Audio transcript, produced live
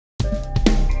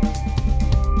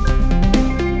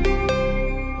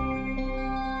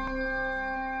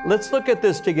Let's look at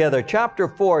this together. Chapter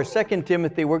 4, 2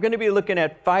 Timothy. We're going to be looking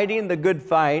at fighting the good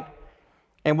fight,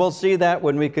 and we'll see that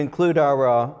when we conclude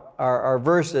our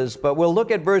verses. But we'll look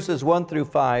at verses 1 through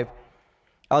 5.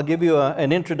 I'll give you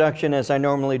an introduction as I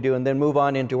normally do, and then move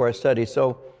on into our study.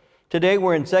 So today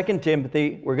we're in 2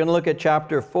 Timothy. We're going to look at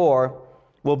chapter 4.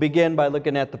 We'll begin by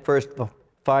looking at the first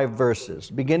 5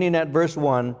 verses. Beginning at verse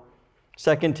 1,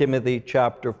 2 Timothy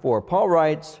chapter 4. Paul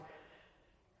writes,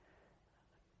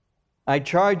 I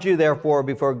charge you therefore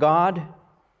before God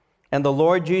and the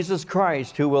Lord Jesus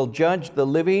Christ, who will judge the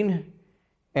living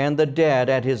and the dead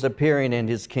at his appearing in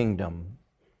his kingdom.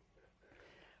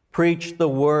 Preach the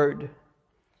word.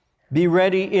 Be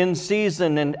ready in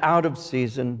season and out of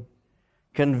season.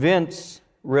 Convince,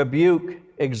 rebuke,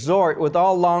 exhort with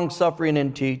all long-suffering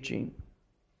and teaching.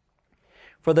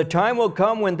 For the time will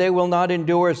come when they will not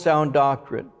endure sound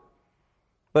doctrine,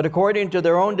 but according to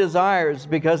their own desires,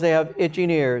 because they have itching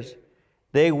ears,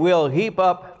 they will heap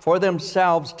up for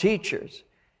themselves teachers,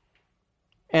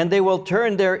 and they will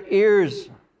turn their ears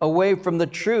away from the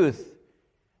truth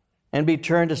and be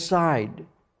turned aside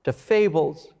to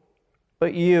fables.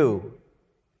 But you,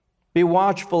 be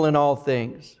watchful in all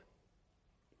things,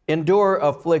 endure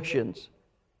afflictions,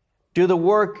 do the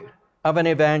work of an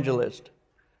evangelist,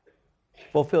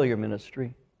 fulfill your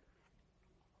ministry.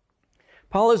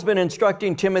 Paul has been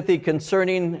instructing Timothy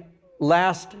concerning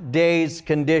last days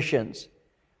conditions.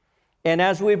 And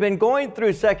as we've been going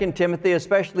through 2 Timothy,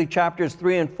 especially chapters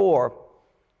 3 and 4,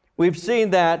 we've seen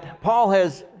that Paul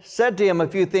has said to him a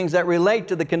few things that relate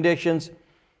to the conditions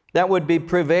that would be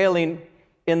prevailing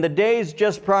in the days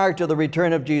just prior to the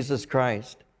return of Jesus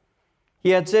Christ. He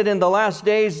had said in the last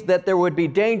days that there would be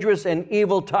dangerous and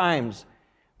evil times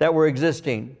that were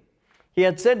existing. He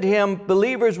had said to him,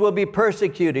 believers will be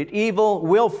persecuted, evil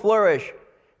will flourish,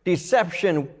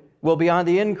 deception will be on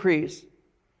the increase.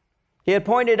 He had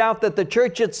pointed out that the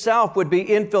church itself would be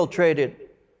infiltrated,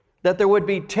 that there would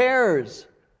be tares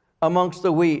amongst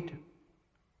the wheat.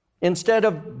 Instead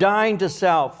of dying to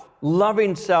self,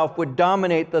 loving self would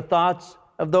dominate the thoughts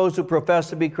of those who profess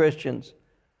to be Christians.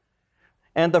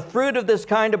 And the fruit of this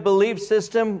kind of belief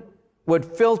system would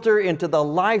filter into the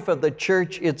life of the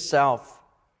church itself.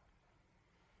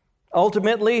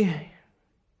 Ultimately,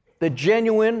 the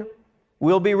genuine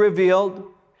will be revealed,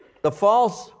 the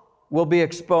false will be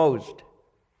exposed.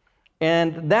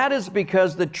 And that is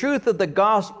because the truth of the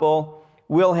gospel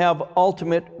will have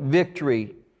ultimate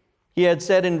victory. He had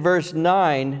said in verse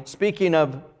 9, speaking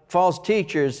of false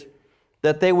teachers,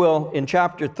 that they will, in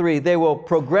chapter 3, they will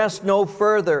progress no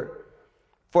further,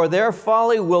 for their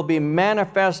folly will be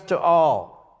manifest to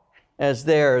all, as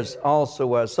theirs also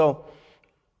was. So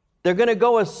they're going to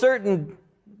go a certain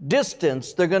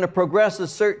distance, they're going to progress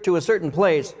to a certain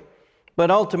place, but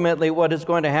ultimately what is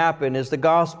going to happen is the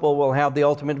gospel will have the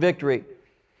ultimate victory.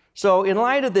 So in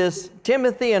light of this,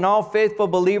 Timothy and all faithful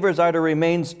believers are to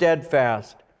remain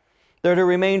steadfast. They're to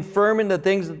remain firm in the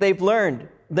things that they've learned.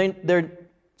 They're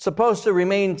supposed to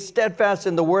remain steadfast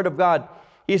in the Word of God.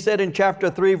 He said in chapter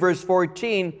 3, verse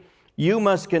 14, you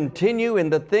must continue in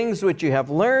the things which you have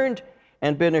learned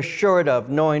and been assured of,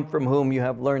 knowing from whom you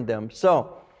have learned them.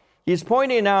 So he's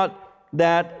pointing out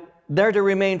that they're to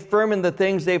remain firm in the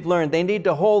things they've learned. They need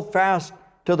to hold fast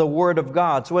to the Word of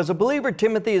God. So as a believer,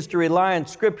 Timothy is to rely on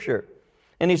Scripture,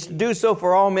 and he's to do so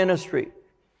for all ministry.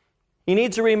 He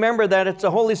needs to remember that it's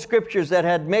the Holy Scriptures that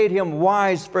had made him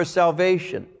wise for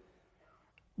salvation.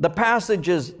 The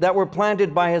passages that were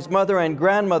planted by his mother and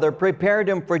grandmother prepared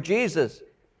him for Jesus.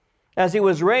 As he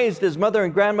was raised, his mother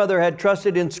and grandmother had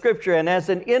trusted in Scripture, and as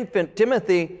an infant,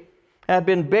 Timothy had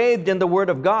been bathed in the Word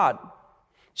of God.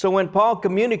 So when Paul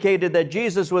communicated that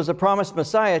Jesus was a promised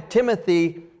Messiah,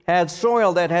 Timothy had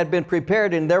soil that had been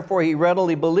prepared, and therefore he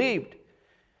readily believed.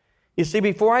 You see,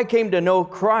 before I came to know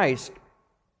Christ,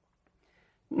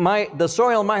 the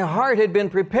soil, my heart had been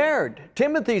prepared.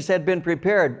 Timothy's had been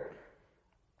prepared.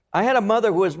 I had a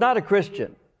mother who was not a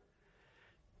Christian,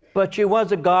 but she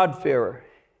was a God-fearer,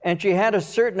 and she had a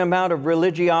certain amount of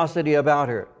religiosity about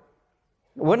her.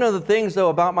 One of the things, though,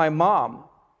 about my mom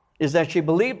is that she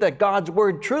believed that God's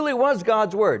Word truly was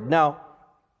God's Word. Now,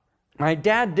 my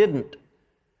dad didn't.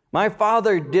 My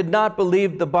father did not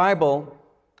believe the Bible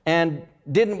and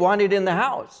didn't want it in the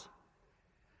house.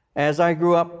 As I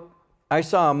grew up, I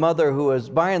saw a mother who was,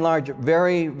 by and large,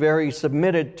 very, very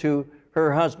submitted to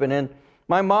her husband. And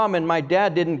my mom and my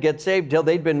dad didn't get saved till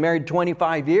they'd been married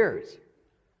 25 years.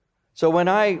 So when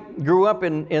I grew up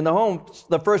in the home,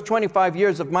 the first 25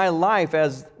 years of my life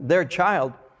as their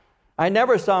child, I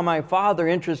never saw my father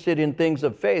interested in things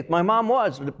of faith. My mom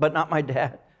was, but not my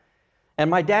dad. And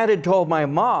my dad had told my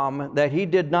mom that he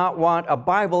did not want a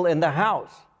Bible in the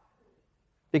house.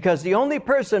 because the only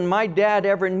person my dad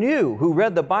ever knew who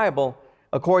read the Bible,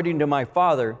 according to my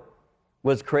father,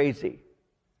 was crazy.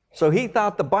 So he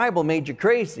thought the Bible made you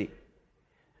crazy.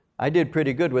 I did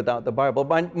pretty good without the Bible.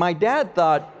 My dad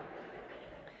thought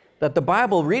that the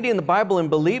Bible, reading the Bible and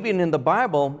believing in the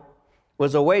Bible,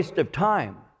 was a waste of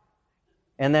time,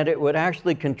 and that it would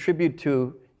actually contribute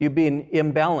to you being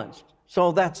imbalanced.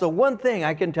 So that's the one thing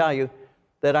I can tell you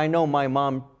that I know my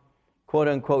mom, quote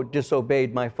unquote,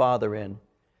 disobeyed my father in.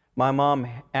 My mom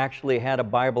actually had a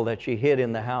Bible that she hid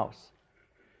in the house.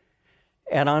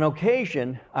 And on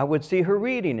occasion, I would see her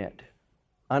reading it.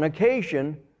 On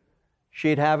occasion,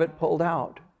 she'd have it pulled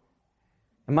out.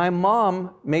 And my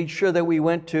mom made sure that we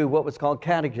went to what was called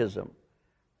catechism.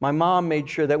 My mom made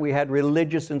sure that we had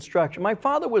religious instruction. My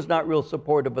father was not real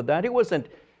supportive of that. He wasn't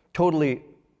totally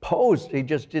opposed. He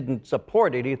just didn't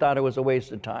support it. He thought it was a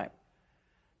waste of time.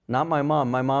 Not my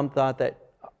mom. My mom thought that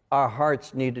our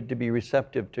hearts needed to be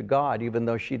receptive to God, even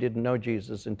though she didn't know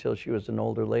Jesus until she was an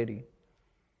older lady.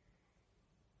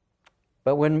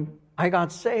 But when I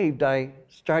got saved, I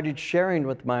started sharing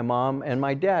with my mom and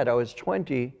my dad. I was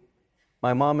 20.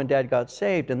 My mom and dad got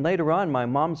saved. And later on, my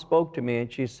mom spoke to me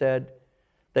and she said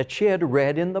that she had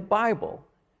read in the Bible.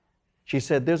 She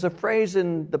said, there's a phrase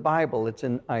in the Bible, it's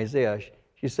in Isaiah.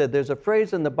 She said, there's a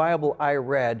phrase in the Bible I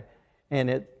read, and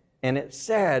it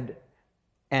said,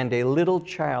 and a little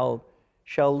child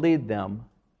shall lead them.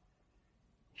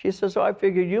 She says, so I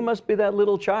figured you must be that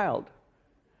little child.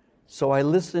 So I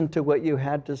listened to what you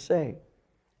had to say.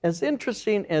 As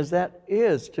interesting as that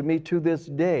is to me to this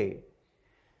day,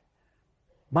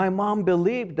 my mom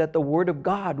believed that the Word of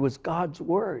God was God's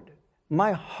Word.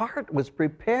 My heart was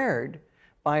prepared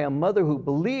by a mother who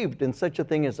believed in such a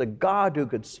thing as a God who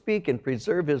could speak and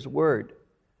preserve His Word,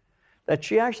 that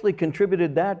she actually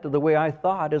contributed that to the way I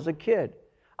thought as a kid.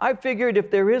 I figured if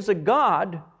there is a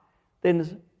God,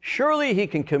 then surely He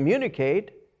can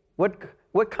communicate.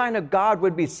 What kind of God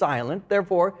would be silent?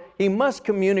 Therefore, He must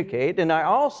communicate. And I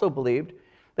also believed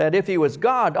that if He was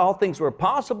God, all things were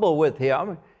possible with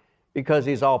Him because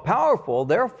He's all-powerful.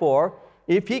 Therefore,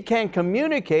 if He can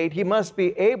communicate, He must be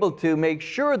able to make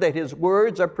sure that His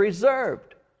words are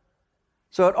preserved.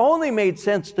 So it only made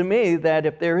sense to me that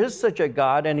if there is such a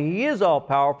God and He is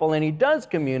all-powerful and He does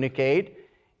communicate,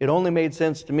 it only made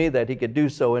sense to me that He could do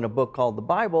so in a book called the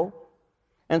Bible.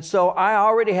 And so I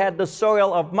already had the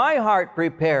soil of my heart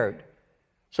prepared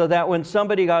so that when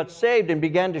somebody got saved and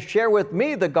began to share with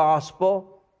me the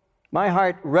gospel, my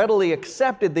heart readily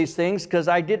accepted these things because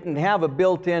I didn't have a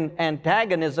built-in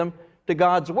antagonism to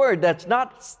God's Word. That's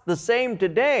not the same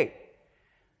today.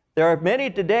 There are many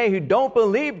today who don't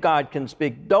believe God can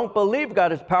speak, don't believe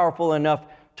God is powerful enough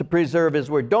to preserve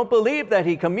His Word, don't believe that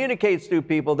He communicates through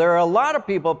people. There are a lot of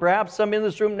people, perhaps some in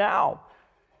this room now,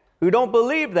 who don't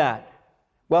believe that.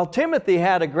 Well, Timothy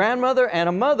had a grandmother and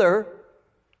a mother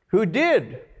who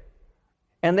did.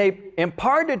 And they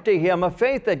imparted to him a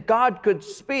faith that God could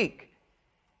speak.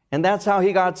 And that's how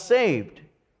he got saved.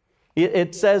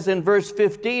 It says in verse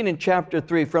 15 in chapter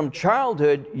 3, from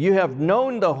childhood you have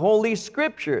known the Holy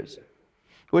Scriptures,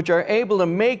 which are able to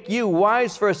make you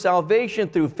wise for salvation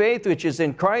through faith which is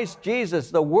in Christ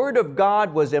Jesus. The Word of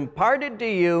God was imparted to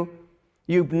you.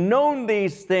 You've known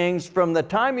these things from the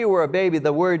time you were a baby.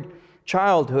 The word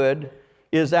childhood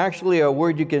is actually a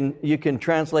word you can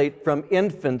translate from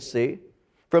infancy.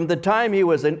 From the time he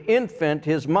was an infant,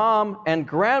 his mom and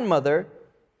grandmother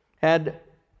had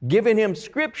given him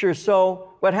Scripture.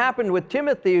 So what happened with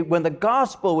Timothy, when the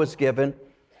gospel was given,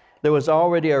 there was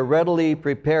already a readily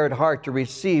prepared heart to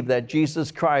receive that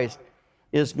Jesus Christ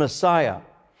is Messiah.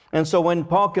 And so when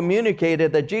Paul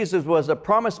communicated that Jesus was a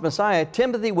promised Messiah,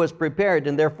 Timothy was prepared,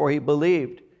 and therefore he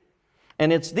believed.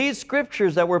 And it's these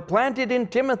Scriptures that were planted in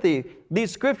Timothy,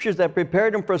 these Scriptures that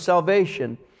prepared him for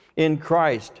salvation in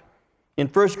Christ. In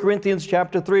 1 Corinthians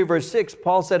chapter 3, verse 6,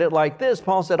 Paul said it like this.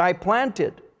 Paul said, I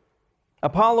planted,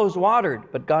 Apollos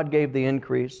watered, but God gave the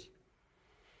increase.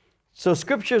 So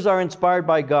Scriptures are inspired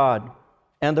by God,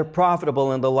 and they're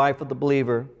profitable in the life of the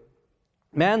believer.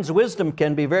 Man's wisdom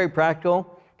can be very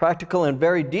practical and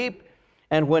very deep,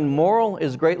 and when moral,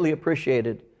 is greatly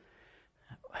appreciated.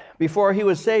 Before he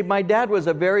was saved, my dad was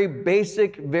a very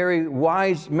basic, very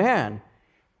wise man,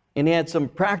 and he had some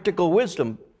practical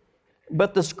wisdom.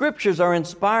 But the Scriptures are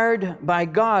inspired by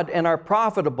God and are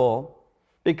profitable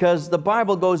because the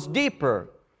Bible goes deeper.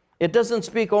 It doesn't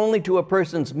speak only to a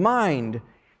person's mind,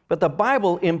 but the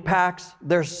Bible impacts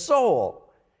their soul.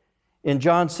 In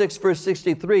John 6, verse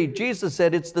 63, Jesus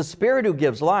said, it's the Spirit who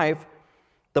gives life.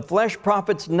 The flesh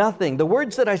profits nothing. The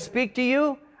words that I speak to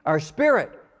you are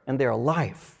spirit, and they are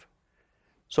life.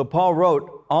 So Paul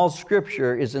wrote, all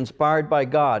Scripture is inspired by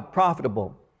God,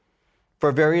 profitable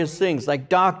for various things like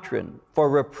doctrine, for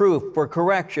reproof, for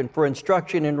correction, for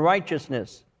instruction in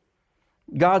righteousness.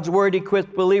 God's word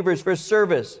equips believers for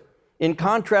service, in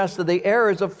contrast to the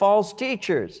errors of false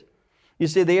teachers. You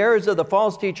see, the errors of the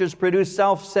false teachers produce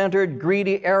self-centered,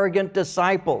 greedy, arrogant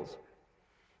disciples.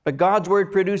 But God's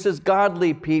word produces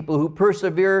godly people who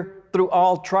persevere through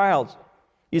all trials.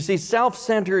 You see,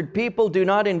 self-centered people do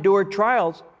not endure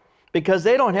trials because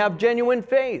they don't have genuine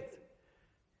faith.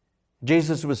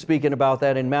 Jesus was speaking about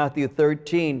that in Matthew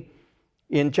 13.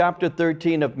 In chapter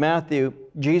 13 of Matthew,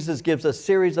 Jesus gives a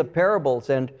series of parables,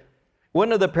 and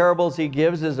one of the parables he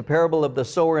gives is a parable of the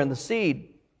sower and the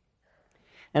seed.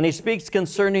 And he speaks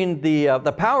concerning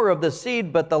the power of the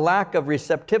seed, but the lack of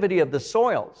receptivity of the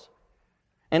soils.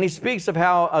 And he speaks of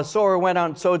how a sower went out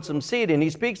and sowed some seed, and he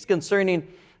speaks concerning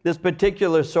this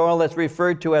particular soil that's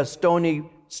referred to as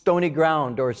stony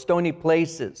ground or stony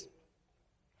places.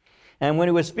 And when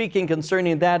he was speaking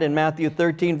concerning that in Matthew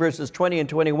 13, verses 20 and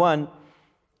 21,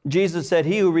 Jesus said,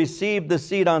 he who received the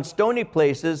seed on stony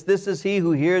places, this is he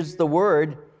who hears the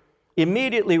word,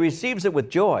 immediately receives it with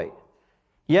joy.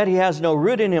 Yet he has no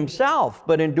root in himself,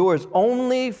 but endures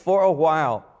only for a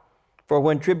while. For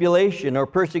when tribulation or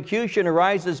persecution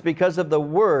arises because of the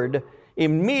word,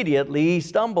 immediately he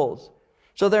stumbles.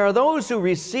 So there are those who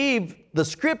receive the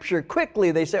Scripture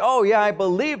quickly. They say, oh yeah, I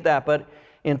believe that. But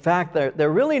in fact,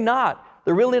 they're really not.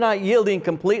 They're really not yielding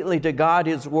completely to God,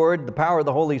 His Word, the power of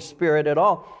the Holy Spirit at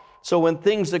all. So when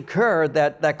things occur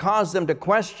that cause them to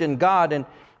question God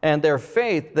and their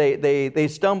faith, they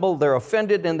stumble, they're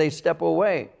offended, and they step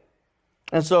away.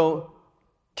 And so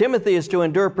Timothy is to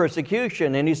endure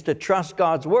persecution, and he's to trust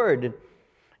God's Word.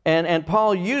 And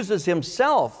Paul uses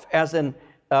himself as an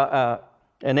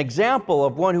example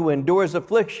of one who endures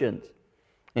afflictions.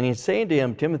 And he's saying to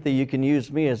him, Timothy, you can use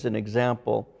me as an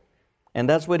example. And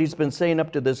that's what he's been saying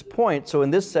up to this point. So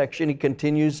in this section, he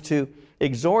continues to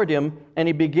exhort him, and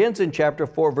he begins in chapter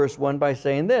 4, verse 1 by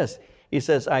saying this. He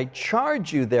says, I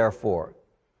charge you, therefore,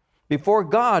 before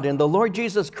God and the Lord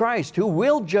Jesus Christ, who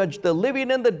will judge the living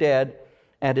and the dead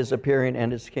at His appearing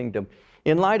and His kingdom.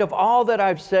 In light of all that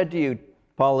I've said to you,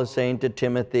 Paul is saying to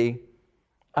Timothy,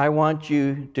 I want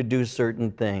you to do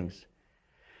certain things.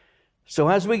 So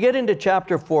as we get into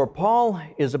chapter 4, Paul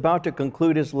is about to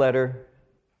conclude his letter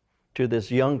to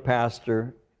this young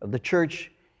pastor of the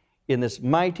church in this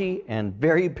mighty and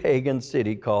very pagan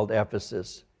city called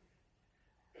Ephesus.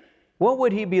 What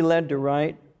would he be led to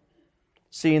write,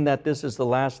 seeing that this is the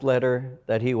last letter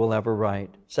that he will ever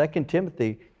write? 2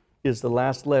 Timothy is the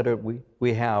last letter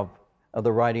we have of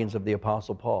the writings of the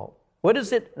Apostle Paul. What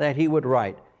is it that he would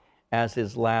write as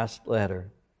his last letter?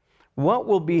 What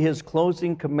will be his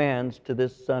closing commands to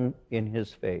this son in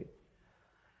his faith?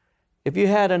 If you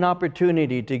had an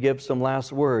opportunity to give some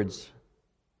last words,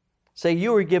 say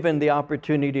you were given the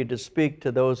opportunity to speak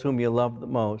to those whom you love the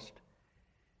most,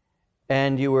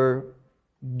 and you were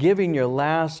having your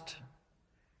last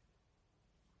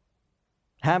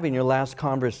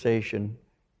conversation,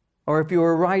 or if you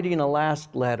were writing a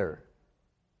last letter,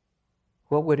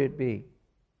 what would it be?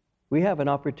 We have an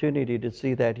opportunity to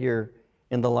see that here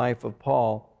in the life of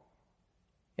Paul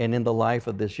and in the life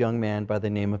of this young man by the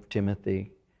name of Timothy.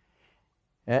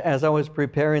 As I was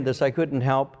preparing this, I couldn't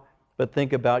help but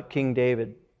think about King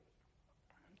David,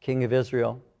 king of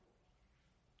Israel,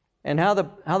 and how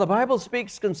the Bible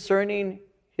speaks concerning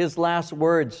his last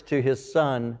words to his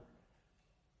son,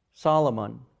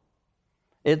 Solomon.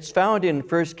 It's found in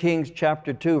 1 Kings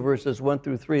chapter 2, verses 1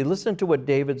 through 3. Listen to what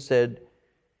David said.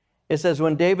 It says,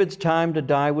 when David's time to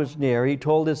die was near, he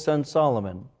told his son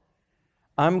Solomon,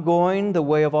 I'm going the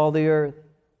way of all the earth.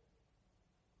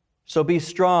 So be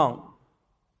strong.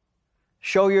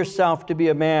 Show yourself to be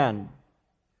a man.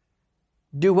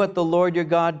 Do what the Lord your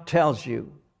God tells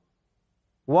you.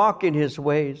 Walk in His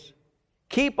ways.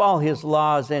 Keep all His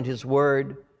laws and His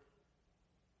word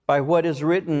by what is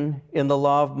written in the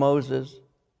law of Moses.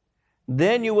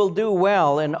 Then you will do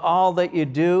well in all that you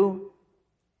do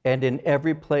and in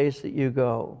every place that you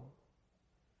go.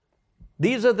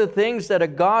 These are the things that a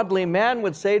godly man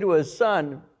would say to his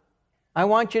son. I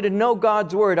want you to know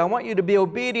God's word. I want you to be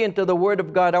obedient to the word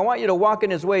of God. I want you to walk in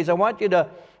His ways. I want you to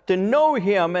know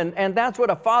Him. And that's what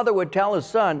a father would tell his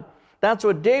son. That's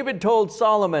what David told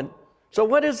Solomon. So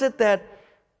what is it that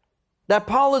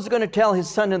Paul is going to tell his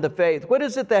son in the faith? What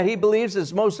is it that he believes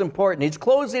is most important? He's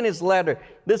closing his letter.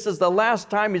 This is the last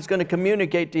time he's going to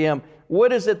communicate to him.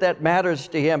 What is it that matters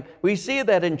to him? We see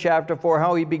that in chapter 4,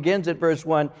 how he begins at verse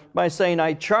 1 by saying,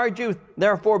 I charge you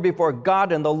therefore before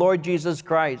God and the Lord Jesus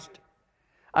Christ.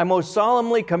 I most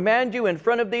solemnly command you in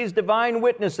front of these divine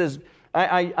witnesses.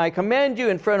 I command you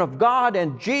in front of God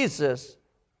and Jesus.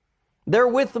 They're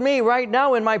with me right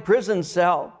now in my prison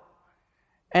cell.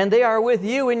 And they are with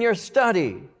you in your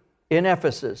study in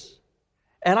Ephesus.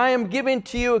 And I am giving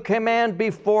to you a command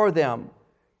before them.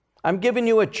 I'm giving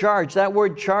you a charge. That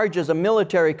word charge is a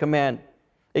military command.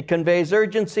 It conveys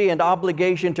urgency and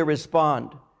obligation to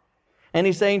respond. And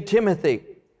he's saying, Timothy,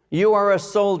 you are a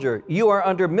soldier. You are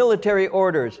under military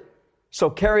orders. So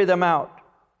carry them out.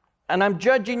 And I'm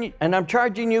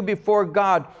charging you before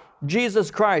God, Jesus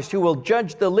Christ, who will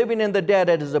judge the living and the dead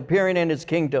at his appearing in his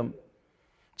kingdom.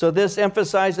 So this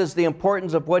emphasizes the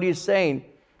importance of what he's saying.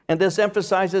 And this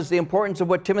emphasizes the importance of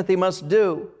what Timothy must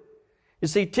do. You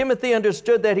see, Timothy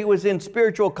understood that he was in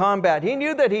spiritual combat. He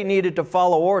knew that he needed to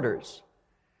follow orders.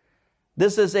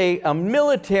 This is a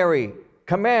military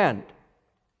command.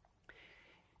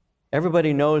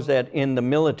 Everybody knows that in the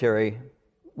military,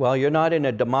 well, you're not in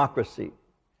a democracy.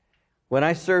 When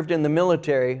I served in the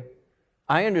military,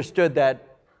 I understood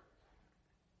that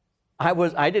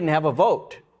I didn't have a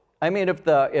vote. I mean, if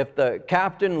the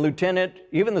captain, lieutenant,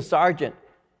 even the sergeant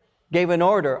gave an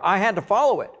order, I had to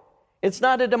follow it. It's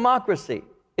not a democracy.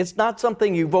 It's not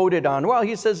something you voted on. Well,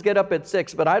 he says get up at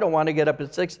 6, but I don't want to get up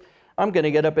at 6. I'm going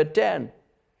to get up at 10.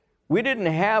 We didn't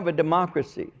have a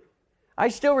democracy. I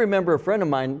still remember a friend of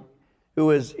mine who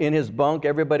was in his bunk.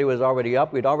 Everybody was already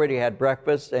up. We'd already had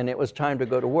breakfast, and it was time to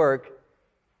go to work.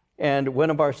 And one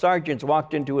of our sergeants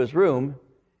walked into his room,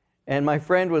 and my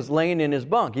friend was laying in his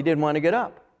bunk. He didn't want to get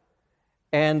up.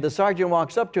 And the sergeant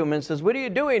walks up to him and says, "What are you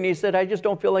doing?" He said, "I just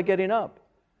don't feel like getting up."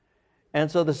 And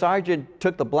so the sergeant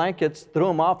took the blankets, threw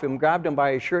them off him, grabbed him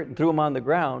by his shirt, and threw him on the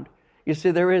ground. You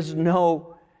see, there is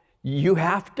no, you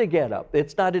have to get up.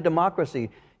 It's not a democracy.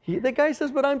 The guy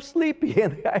says, "But I'm sleepy."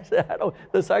 And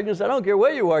the sergeant said, "I don't care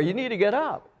where you are, you need to get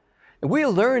up." And we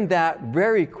learned that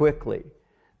very quickly.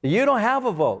 You don't have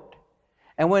a vote.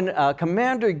 And when a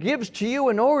commander gives to you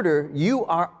an order, you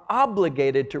are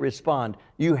obligated to respond.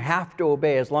 You have to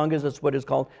obey, as long as it's what is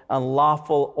called a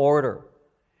lawful order.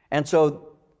 And so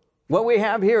what we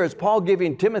have here is Paul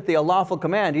giving Timothy a lawful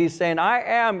command. He's saying, I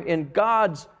am in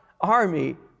God's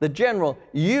army, the general.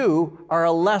 You are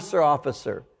a lesser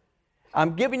officer.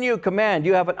 I'm giving you a command.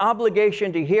 You have an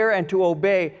obligation to hear and to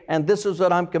obey, and this is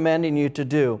what I'm commanding you to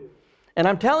do. And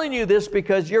I'm telling you this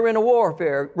because you're in a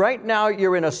warfare. Right now,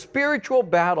 you're in a spiritual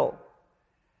battle.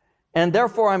 And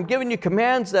therefore, I'm giving you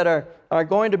commands that are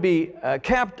going to be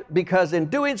kept, because in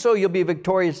doing so, you'll be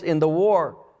victorious in the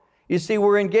war. You see,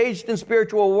 we're engaged in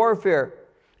spiritual warfare.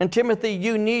 And Timothy,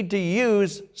 you need to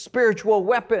use spiritual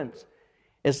weapons.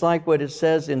 It's like what it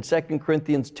says in 2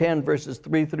 Corinthians 10, verses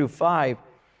 3 through 5.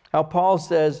 How Paul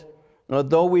says,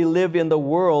 though we live in the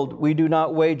world, we do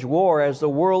not wage war as the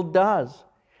world does.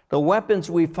 The weapons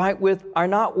we fight with are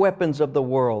not weapons of the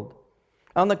world.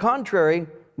 On the contrary,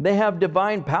 they have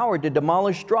divine power to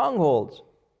demolish strongholds.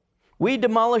 We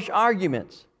demolish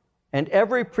arguments and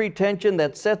every pretension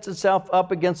that sets itself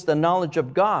up against the knowledge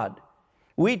of God.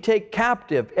 We take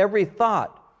captive every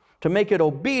thought to make it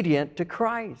obedient to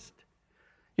Christ.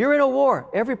 You're in a war.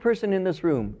 Every person in this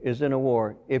room is in a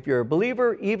war. If you're a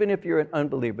believer, even if you're an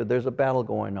unbeliever, there's a battle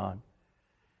going on.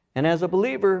 And as a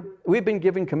believer, we've been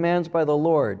given commands by the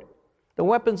Lord. The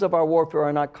weapons of our warfare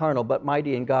are not carnal, but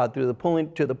mighty in God to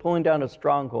the pulling down of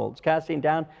strongholds, casting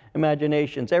down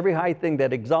imaginations, every high thing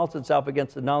that exalts itself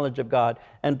against the knowledge of God,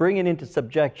 and bringing into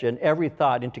subjection every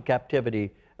thought into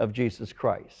captivity of Jesus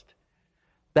Christ.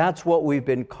 That's what we've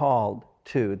been called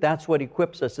to. That's what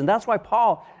equips us. And that's why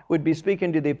Paul would be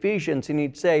speaking to the Ephesians, and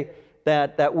he'd say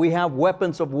that we have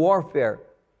weapons of warfare.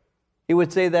 He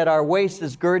would say that our waist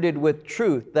is girded with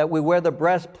truth, that we wear the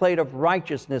breastplate of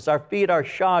righteousness, our feet are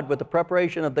shod with the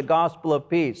preparation of the gospel of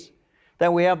peace,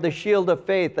 that we have the shield of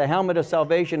faith, the helmet of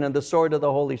salvation, and the sword of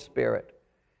the Holy Spirit.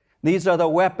 These are the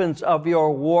weapons of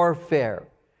your warfare.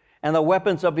 And the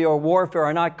weapons of your warfare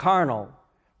are not carnal.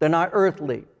 They're not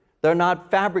earthly. They're not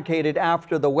fabricated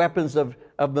after the weapons of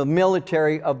the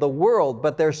military of the world,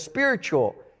 but they're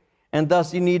spiritual. And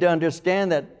thus you need to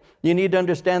understand that. You need to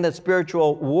understand that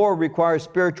spiritual war requires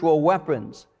spiritual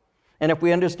weapons. And if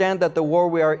we understand that the war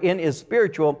we are in is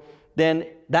spiritual, then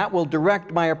that will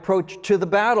direct my approach to the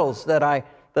battles that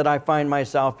I find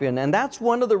myself in. And that's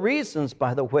one of the reasons,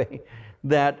 by the way,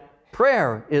 that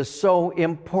prayer is so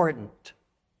important.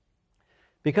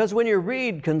 Because when you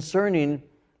read concerning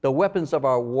the weapons of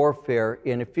our warfare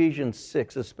in Ephesians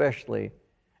 6 especially,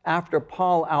 after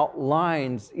Paul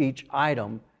outlines each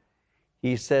item,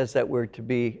 he says that we're to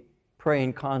be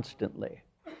praying constantly,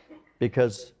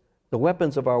 because the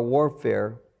weapons of our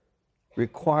warfare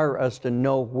require us to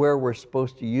know where we're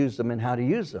supposed to use them and how to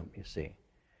use them, you see.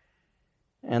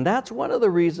 And that's one of the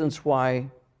reasons why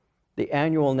the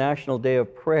annual National Day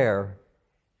of Prayer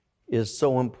is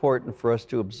so important for us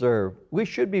to observe. We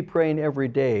should be praying every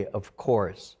day, of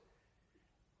course,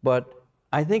 but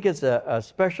I think it's a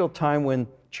special time when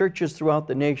churches throughout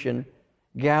the nation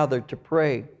gather to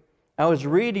pray. I was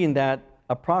reading that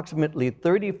approximately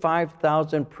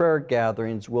 35,000 prayer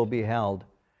gatherings will be held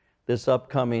this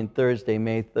upcoming Thursday,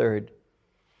 May 3rd.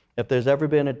 If there's ever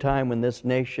been a time when this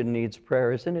nation needs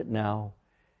prayer, isn't it now?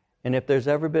 And if there's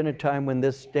ever been a time when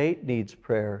this state needs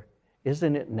prayer,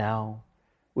 isn't it now?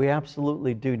 We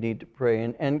absolutely do need to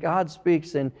pray. And God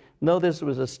speaks, and though this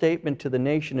was a statement to the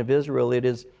nation of Israel, it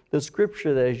is the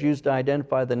scripture that is used to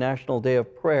identify the National Day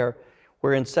of Prayer,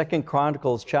 where in 2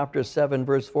 Chronicles chapter 7,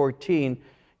 verse 14,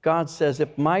 God says,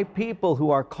 if my people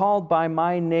who are called by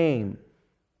my name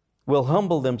will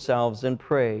humble themselves and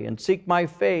pray and seek my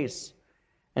face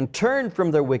and turn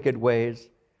from their wicked ways,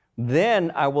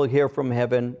 then I will hear from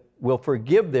heaven, will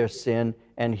forgive their sin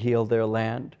and heal their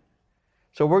land.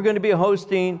 So we're going to be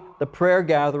hosting the prayer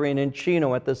gathering in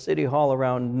Chino at the City Hall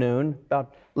around noon,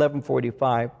 about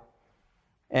 11:45.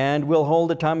 And we'll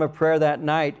hold a time of prayer that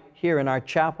night here in our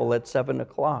chapel at 7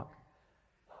 o'clock.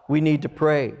 We need to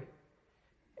pray.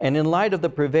 And in light of the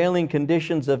prevailing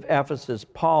conditions of Ephesus,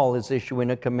 Paul is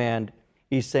issuing a command.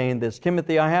 He's saying this,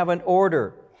 Timothy, I have an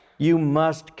order you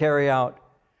must carry out.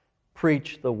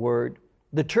 Preach the word.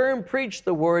 The term preach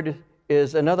the word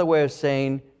is another way of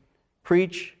saying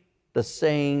preach the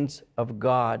sayings of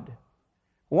God.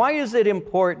 Why is it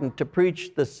important to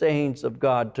preach the sayings of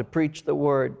God, to preach the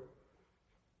word?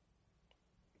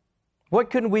 What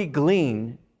can we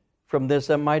glean from this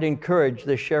that might encourage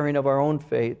the sharing of our own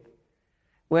faith?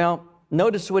 Well,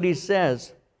 notice what he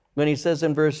says when he says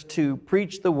in verse 2,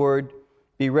 preach the word,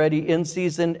 be ready in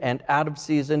season and out of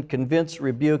season, convince,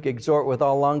 rebuke, exhort with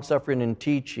all longsuffering and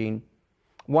teaching.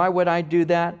 Why would I do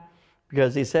that?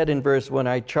 Because he said in verse 1,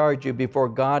 I charge you before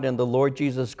God and the Lord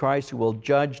Jesus Christ, who will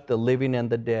judge the living and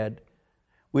the dead.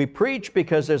 We preach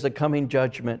because there's a coming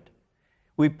judgment.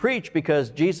 We preach because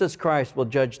Jesus Christ will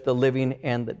judge the living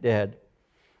and the dead.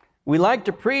 We like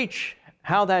to preach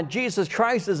how that Jesus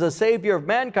Christ is the Savior of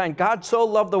mankind. God so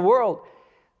loved the world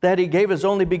that he gave his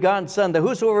only begotten Son, that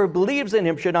whosoever believes in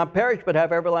him should not perish but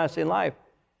have everlasting life.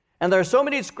 And there are so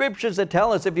many scriptures that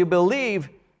tell us if you believe,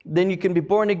 then you can be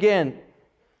born again.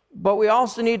 But we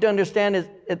also need to understand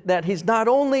that he's not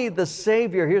only the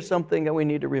Savior. Here's something that we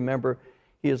need to remember.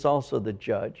 He is also the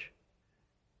judge.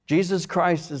 Jesus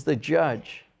Christ is the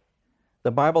judge.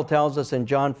 The Bible tells us in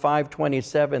John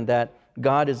 5:27 that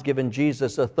God has given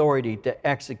Jesus authority to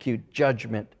execute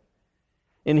judgment.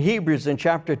 In Hebrews, in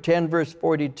chapter 10, verse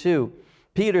 42,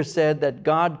 Peter said that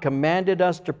God commanded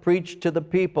us to preach to the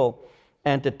people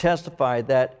and to testify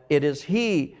that it is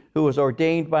he who was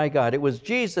ordained by God. It was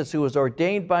Jesus who was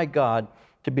ordained by God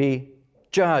to be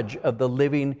judge of the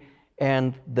living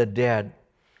and the dead.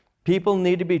 People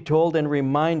need to be told and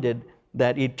reminded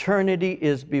that eternity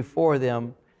is before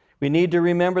them. We need to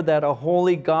remember that a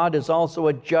holy God is also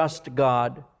a just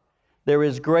God. There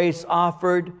is grace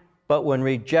offered, but when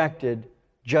rejected,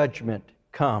 judgment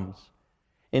comes.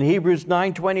 In Hebrews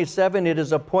 9:27, it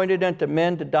is appointed unto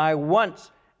men to die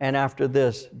once, and after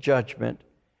this, judgment.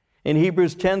 In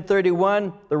Hebrews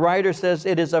 10:31, the writer says,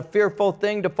 it is a fearful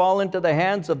thing to fall into the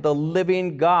hands of the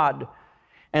living God.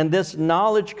 And this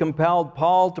knowledge compelled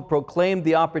Paul to proclaim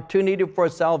the opportunity for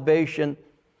salvation.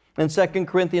 In 2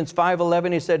 Corinthians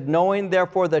 5:11, he said, knowing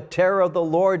therefore the terror of the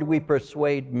Lord, we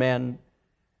persuade men.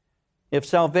 If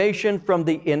salvation from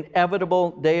the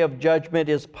inevitable day of judgment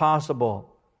is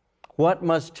possible, what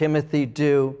must Timothy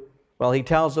do? Well, he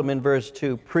tells him in verse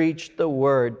 2, preach the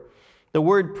word. The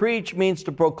word preach means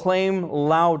to proclaim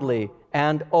loudly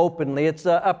and openly. It's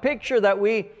a picture that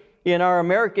we, in our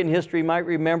American history, might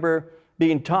remember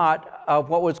being taught of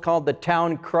what was called the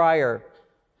town crier.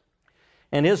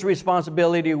 And his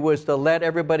responsibility was to let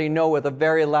everybody know with a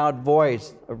very loud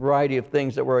voice a variety of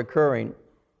things that were occurring.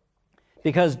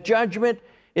 Because judgment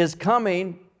is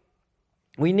coming,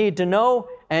 we need to know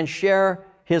and share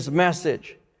his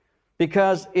message.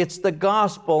 Because it's the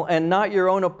gospel and not your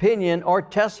own opinion or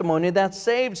testimony that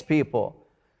saves people.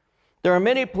 There are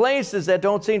many places that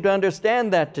don't seem to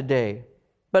understand that today.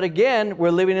 But again,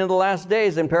 we're living in the last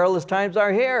days and perilous times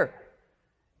are here.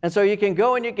 And so you can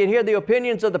go and you can hear the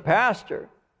opinions of the pastor,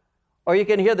 or you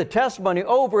can hear the testimony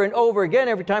over and over again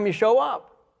every time you show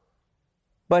up.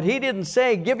 But he didn't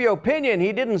say, give your opinion.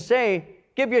 He didn't say,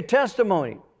 give your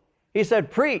testimony. He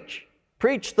said, preach.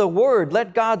 Preach the word.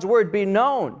 Let God's word be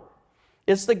known.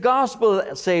 It's the gospel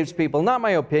that saves people, not my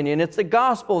opinion. It's the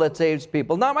gospel that saves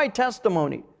people, not my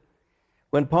testimony.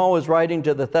 When Paul was writing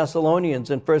to the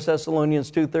Thessalonians in 1 Thessalonians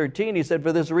 2:13, he said,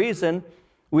 "For this reason,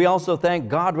 we also thank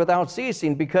God without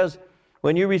ceasing, because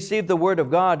when you received the word of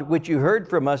God, which you heard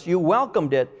from us, you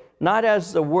welcomed it, not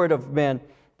as the word of men,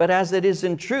 but as it is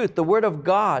in truth, the word of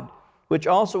God, which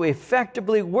also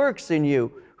effectively works in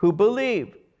you who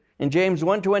believe." In James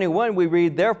 1:21, we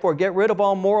read, "Therefore, get rid of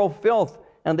all moral filth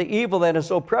and the evil that is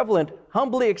so prevalent.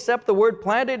 Humbly accept the word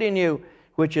planted in you,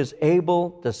 which is able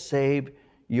to save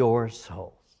your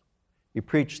souls." You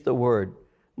preach the word.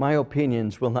 My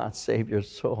opinions will not save your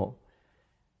soul.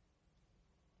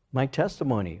 My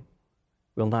testimony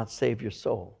will not save your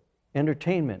soul.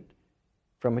 Entertainment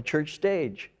from a church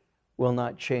stage will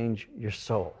not change your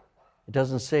soul. It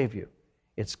doesn't save you.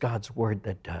 It's God's word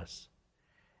that does.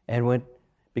 And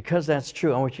because that's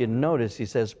true, I want you to notice, he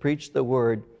says, preach the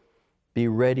word, be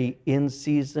ready in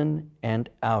season and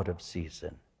out of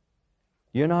season.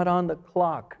 You're not on the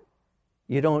clock.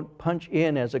 You don't punch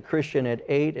in as a Christian at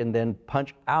 8 and then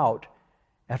punch out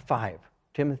at 5.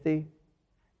 Timothy,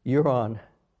 you're on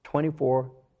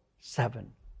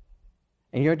 24/7.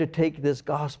 And you're to take this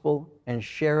gospel and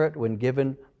share it when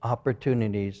given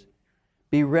opportunities.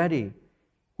 Be ready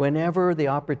whenever the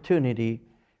opportunity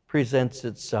presents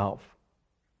itself.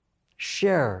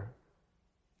 Share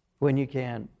when you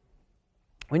can.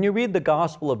 When you read the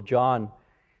Gospel of John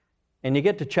and you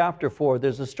get to chapter 4,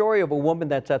 there's a story of a woman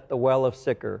that's at the well of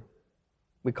Sychar.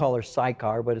 We call her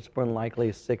Sychar, but it's more than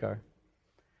likely Sychar.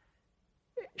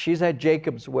 She's at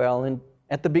Jacob's well, and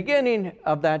at the beginning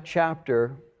of that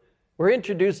chapter, we're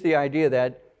introduced to the idea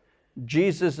that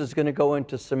Jesus is going to go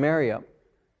into Samaria.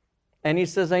 And he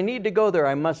says, I need to go there.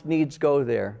 I must needs go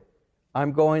there.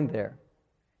 I'm going there.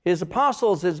 His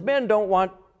apostles, his men, don't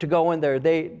want to go in there.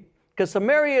 Because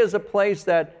Samaria is a place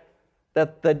that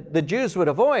the Jews would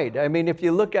avoid. I mean, if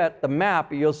you look at the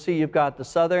map, you'll see you've got the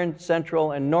southern,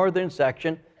 central, and northern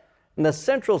section. And the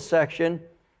central section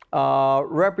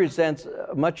represents,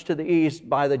 much to the east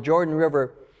by the Jordan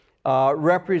River,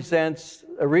 represents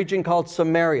a region called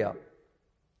Samaria.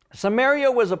 Samaria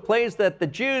was a place that the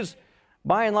Jews,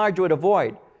 by and large, would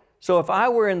avoid. So if I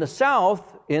were in the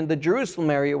south, in the Jerusalem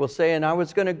area, we'll say, and I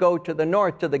was going to go to the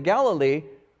north, to the Galilee,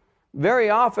 very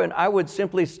often I would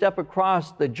simply step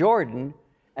across the Jordan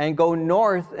and go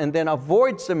north and then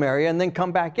avoid Samaria and then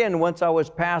come back in once I was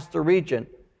past the region.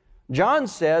 John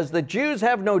says the Jews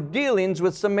have no dealings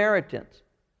with Samaritans.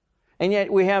 And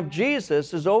yet we have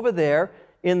Jesus is over there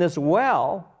in this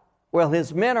well. Well,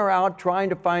 his men are out trying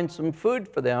to find some food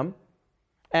for them.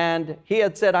 And he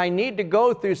had said, I need to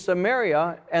go through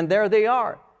Samaria, and there they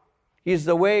are. He's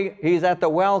at the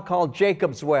well called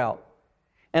Jacob's well.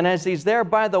 And as he's there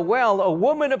by the well, a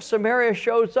woman of Samaria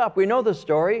shows up. We know the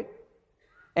story.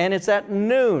 And it's at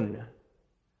noon.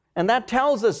 And that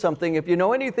tells us something. If you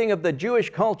know anything of the Jewish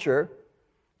culture,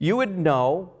 you would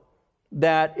know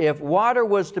that if water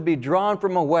was to be drawn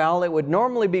from a well, it would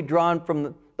normally be drawn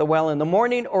from the well in the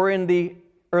morning or in the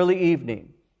early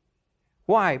evening.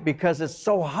 Why? Because it's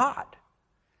so hot.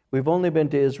 We've only been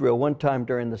to Israel one time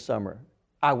during the summer.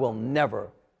 I will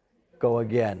never go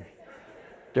again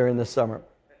during the summer.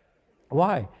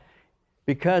 Why?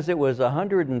 Because it was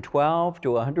 112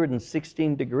 to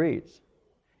 116 degrees.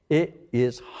 It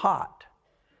is hot.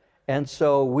 And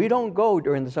so we don't go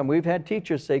during the summer. We've had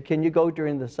teachers say, can you go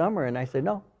during the summer? And I say,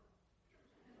 no.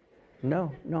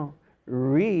 No.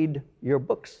 Read your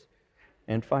books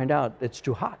and find out it's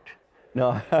too hot.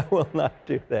 No, I will not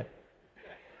do that.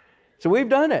 So we've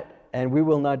done it, and we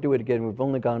will not do it again. We've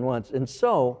only gone once. And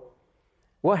so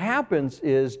what happens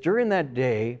is during that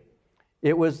day,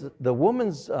 it was the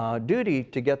woman's duty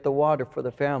to get the water for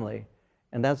the family.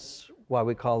 And that's why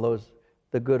we call those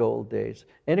the good old days.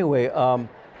 Anyway,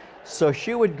 so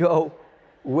she would go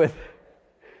with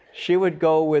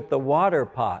the water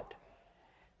pot,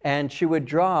 and she would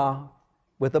draw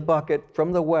with a bucket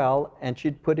from the well, and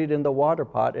she'd put it in the water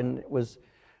pot, and it was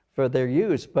for their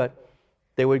use. But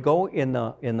they would go in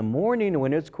the morning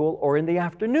when it's cool, or in the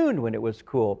afternoon when it was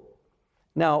cool.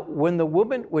 Now, when the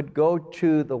woman would go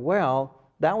to the well,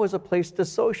 that was a place to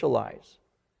socialize.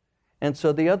 And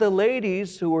so the other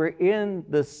ladies who were in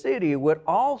the city would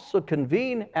also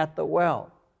convene at the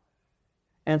well.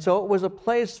 And so it was a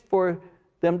place for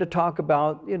them to talk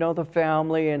about, the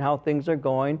family and how things are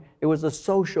going. It was a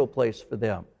social place for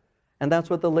them. And that's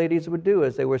what the ladies would do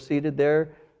as they were seated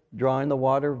there, drawing the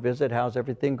water, visit how's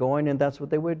everything going, and that's what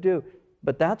they would do.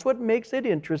 But that's what makes it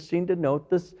interesting to note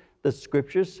this. The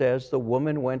scripture says the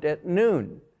woman went at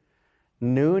noon.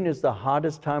 Noon is the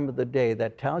hottest time of the day.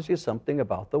 That tells you something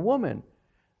about the woman.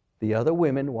 The other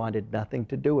women wanted nothing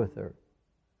to do with her.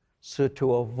 So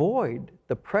to avoid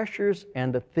the pressures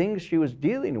and the things she was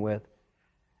dealing with,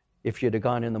 if she'd have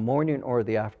gone in the morning or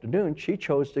the afternoon, she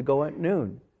chose to go at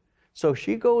noon. So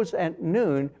she goes at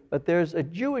noon, but there's a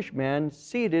Jewish man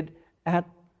seated at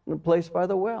the place by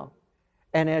the well.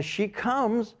 And as she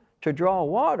comes to draw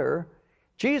water,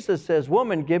 Jesus says,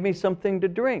 "Woman, give me something to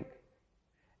drink."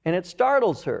 And it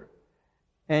startles her.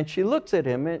 And she looks at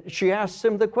him and she asks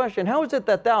him the question, "How is it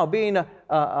that thou, being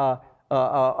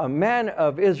a man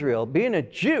of Israel, being a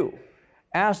Jew,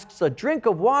 asks a drink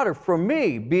of water from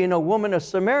me, being a woman of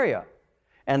Samaria?"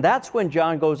 And that's when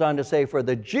John goes on to say, "For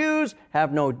the Jews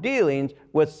have no dealings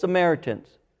with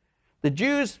Samaritans." The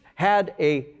Jews had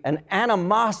an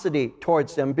animosity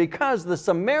towards them because the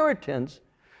Samaritans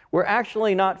were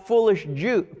actually not fully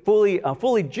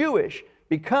Jewish,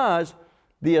 because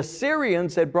the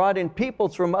Assyrians had brought in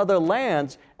peoples from other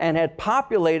lands and had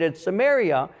populated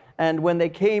Samaria. And when they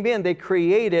came in, they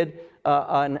created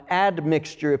an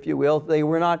admixture, if you will. They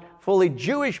were not fully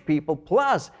Jewish people.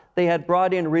 Plus, they had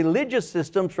brought in religious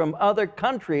systems from other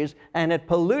countries and had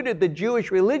polluted the Jewish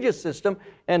religious system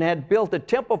and had built a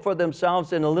temple for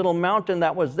themselves in a little mountain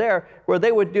that was there where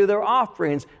they would do their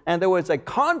offerings. And there was a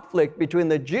conflict between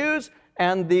the Jews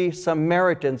and the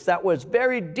Samaritans that was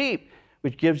very deep,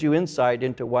 which gives you insight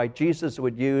into why Jesus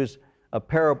would use a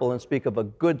parable and speak of a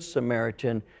good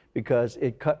Samaritan, because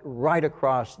it cut right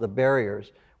across the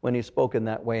barriers when he spoke in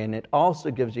that way. And it also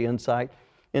gives you insight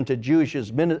into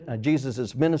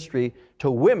Jesus' ministry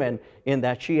to women, in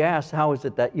that she asks, "How is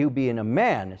it that you, being a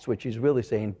man," that's what she's really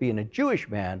saying, being a Jewish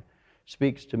man,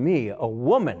 speaks to me, a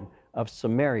woman of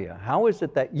Samaria? How is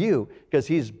it that you, because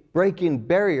he's breaking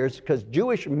barriers, because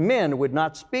Jewish men would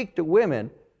not speak to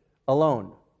women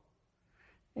alone.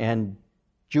 And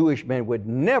Jewish men would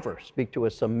never speak to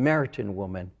a Samaritan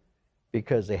woman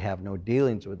because they have no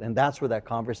dealings with. And that's where that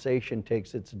conversation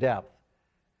takes its depth.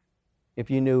 If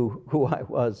you knew who I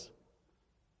was,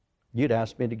 you'd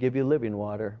ask me to give you living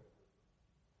water.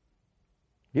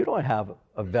 You don't have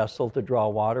a vessel to draw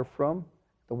water from.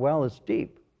 The well is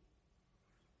deep.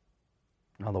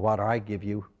 Now, the water I give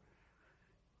you,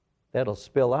 that'll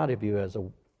spill out of you as a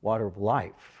water of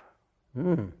life.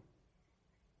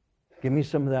 Give me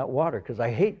some of that water, because I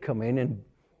hate coming and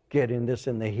getting this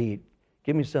in the heat.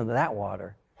 Give me some of that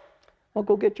water. Well,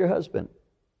 go get your husband.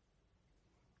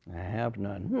 I have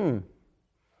none.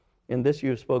 In this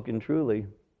you've spoken truly.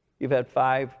 You've had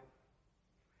 5,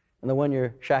 and the one you're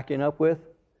shacking up with,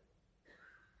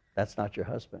 that's not your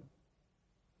husband.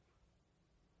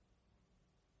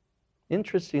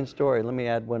 Interesting story. Let me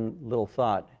add one little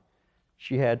thought.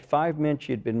 She had 5 men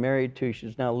she had been married to.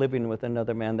 She's now living with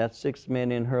another man. That's 6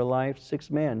 men in her life. 6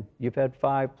 men. You've had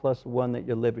 5 plus 1 that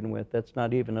you're living with. That's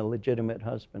not even a legitimate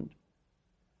husband.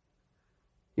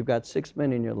 You've got 6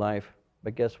 men in your life,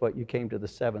 but guess what? You came to the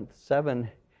 7th. 7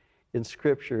 in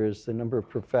Scripture is the number of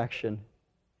perfection.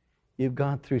 You've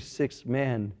gone through 6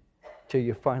 men till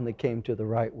you finally came to the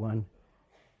right one.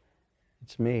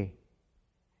 It's me.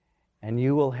 And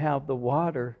you will have the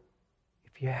water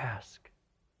if you ask.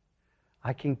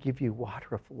 I can give you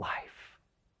water of life.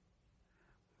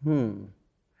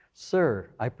 Sir,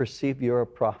 I perceive you're a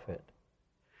prophet.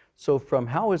 So from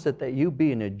how is it that you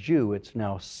being a Jew, it's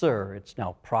now sir, it's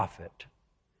now prophet.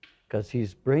 Because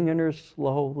he's bringing her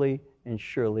slowly and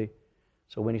surely.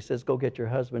 So when he says, go get your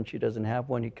husband, she doesn't have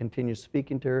one. He continues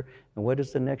speaking to her. And what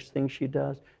is the next thing she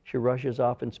does? She rushes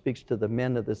off and speaks to the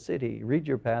men of the city. Read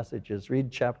your passages.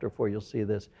 Read chapter 4, you'll see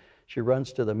this. She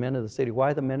runs to the men of the city.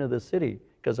 Why the men of the city?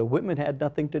 Because the women had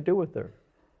nothing to do with her.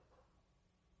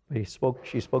 But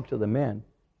she spoke to the men.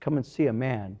 Come and see a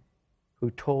man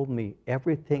who told me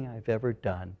everything I've ever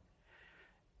done.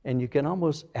 And you can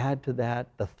almost add to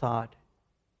that the thought,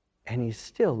 and he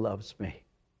still loves me.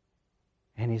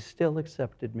 And he still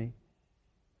accepted me.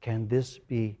 Can this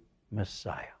be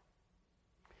Messiah?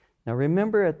 Now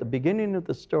remember, at the beginning of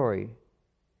the story,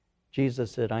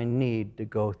 Jesus said, I need to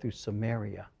go through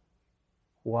Samaria.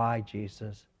 Why,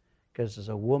 Jesus? Because there's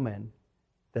a woman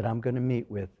that I'm going to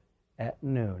meet with at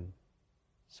noon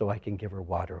so I can give her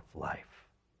water of life.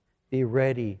 Be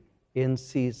ready in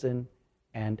season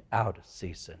and out of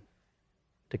season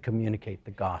to communicate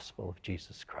the gospel of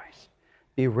Jesus Christ.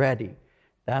 Be ready.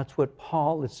 That's what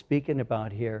Paul is speaking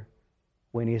about here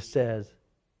when he says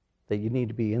that you need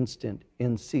to be instant,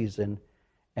 in season,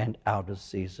 and out of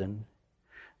season.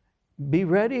 Be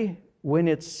ready when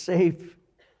it's safe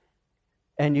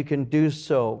and you can do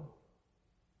so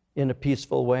in a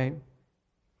peaceful way.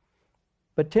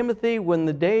 But Timothy, when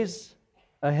the days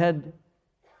ahead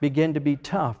begin to be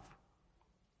tough,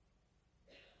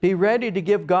 be ready to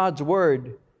give God's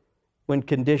word when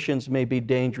conditions may be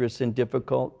dangerous and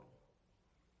difficult.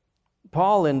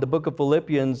 Paul in the book of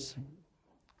Philippians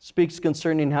speaks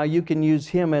concerning how you can use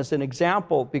him as an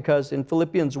example, because in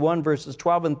Philippians 1 verses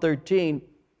 12 and 13,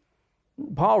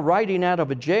 Paul, writing out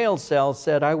of a jail cell,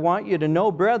 said, I want you to know,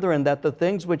 brethren, that the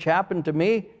things which happened to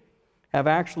me have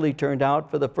actually turned out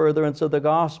for the furtherance of the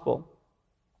gospel,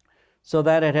 so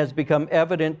that it has become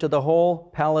evident to the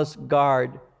whole palace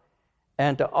guard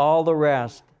and to all the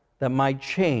rest that my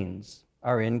chains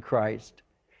are in Christ.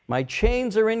 My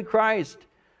chains are in Christ.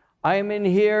 I am in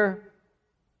here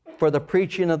for the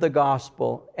preaching of the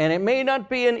gospel. And it may not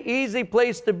be an easy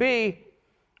place to be,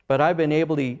 but I've been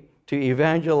able to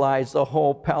evangelize the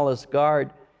whole palace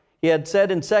guard. He had said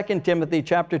in 2 Timothy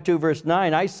chapter 2, verse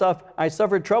 9, I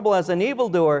suffered trouble as an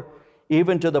evildoer,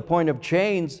 even to the point of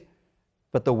chains,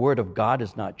 but the word of God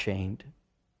is not chained.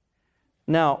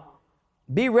 Now,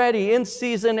 be ready in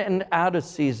season and out of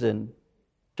season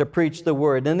to preach the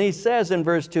word. And he says in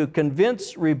verse 2,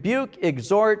 convince, rebuke,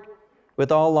 exhort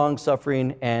with all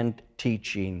long-suffering and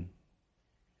teaching.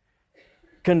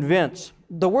 Convince.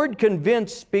 The word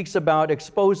convince speaks about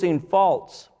exposing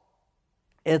faults.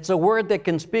 It's a word that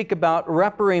can speak about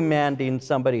reprimanding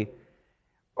somebody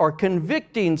or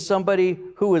convicting somebody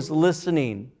who is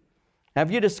listening. Have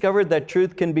you discovered that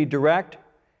truth can be direct?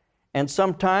 And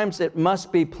sometimes it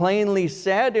must be plainly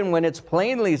said, and when it's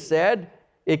plainly said,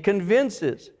 it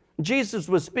convinces. Jesus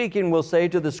was speaking, we'll say,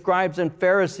 to the scribes and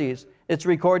Pharisees. It's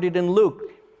recorded in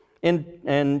Luke.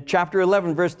 In chapter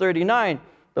 11, verse 39,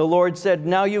 the Lord said,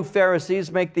 now you Pharisees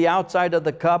make the outside of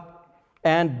the cup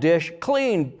and dish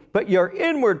clean, but your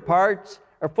inward parts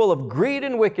are full of greed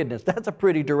and wickedness. That's a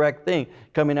pretty direct thing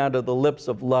coming out of the lips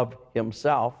of love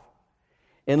himself.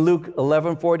 In Luke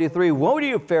 11:43, woe to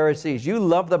you Pharisees, you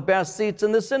love the best seats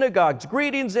in the synagogues,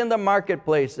 greetings in the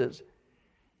marketplaces.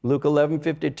 Luke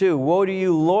 11:52, woe to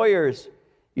you lawyers,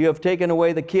 you have taken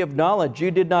away the key of knowledge.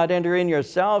 You did not enter in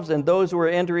yourselves, and those who were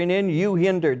entering in, you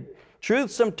hindered.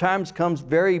 Truth sometimes comes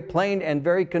very plain and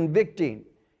very convicting.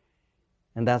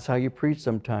 And that's how you preach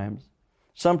sometimes.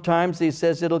 Sometimes he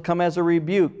says it'll come as a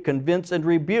rebuke, convince and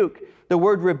rebuke. The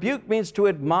word rebuke means to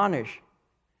admonish.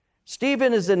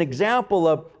 Stephen is an example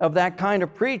of that kind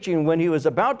of preaching. When he was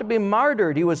about to be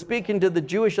martyred, he was speaking to the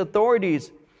Jewish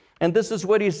authorities. And this is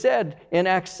what he said in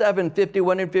Acts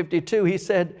 7:51 and 52. He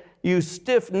said, you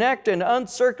stiff-necked and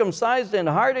uncircumcised in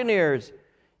heart and ears,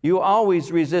 you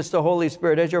always resist the Holy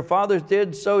Spirit. As your fathers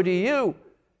did, so do you.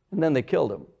 And then they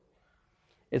killed him.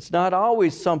 It's not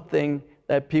always something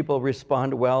that people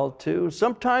respond well to.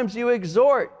 Sometimes you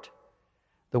exhort.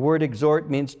 The word exhort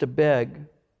means to beg,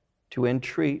 to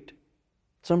entreat.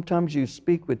 Sometimes you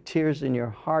speak with tears in your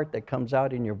heart that comes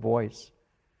out in your voice.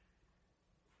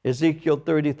 Ezekiel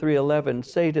 33:11,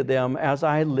 say to them, as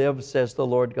I live, says the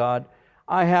Lord God,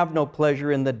 I have no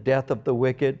pleasure in the death of the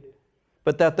wicked,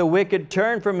 but that the wicked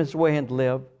turn from his way and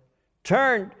live.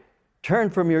 Turn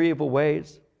from your evil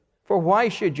ways. For why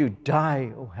should you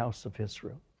die, O house of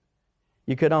Israel?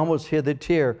 You could almost hear the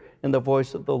tear in the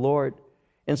voice of the Lord.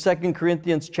 In 2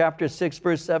 Corinthians chapter 6,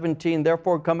 verse 17,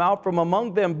 therefore come out from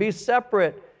among them, be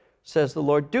separate, says the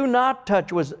Lord. Do not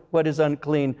touch what is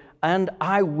unclean, and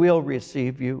I will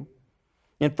receive you.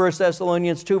 In 1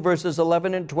 Thessalonians 2, verses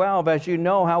 11 and 12, as you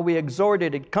know how we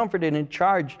exhorted and comforted and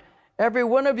charged every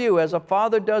one of you as a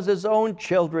father does his own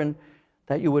children,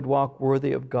 that you would walk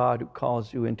worthy of God who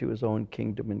calls you into his own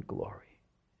kingdom and glory.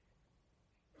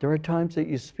 There are times that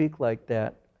you speak like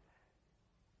that.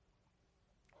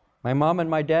 My mom and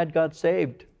my dad got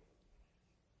saved.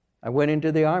 I went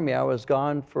into the army. I was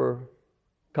gone for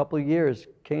a couple of years,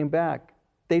 came back.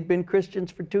 They'd been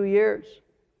Christians for 2 years.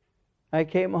 I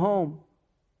came home.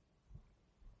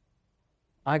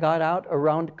 I got out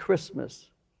around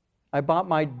Christmas. I bought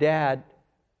my dad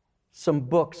some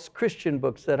books, Christian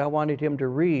books, that I wanted him to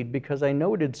read because I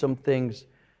noted some things.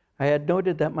 I had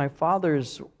noted that my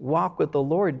father's walk with the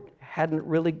Lord hadn't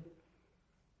really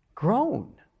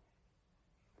grown.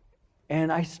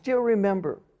 And I still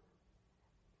remember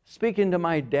speaking to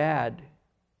my dad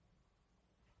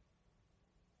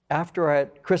after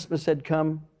Christmas had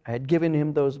come. I had given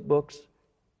him those books.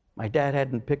 My dad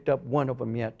hadn't picked up one of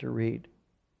them yet to read.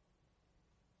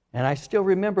 And I still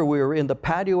remember we were in the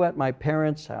patio at my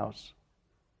parents' house,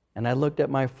 and I looked at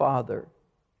my father,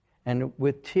 and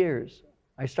with tears,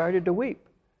 I started to weep.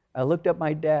 I looked at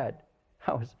my dad.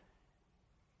 I was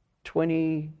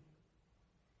 22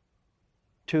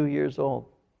 years old.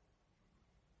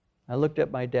 I looked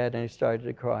at my dad, and I started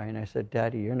to cry, and I said,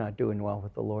 Daddy, you're not doing well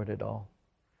with the Lord at all.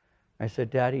 I said,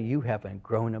 Daddy, you haven't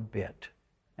grown a bit.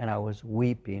 And I was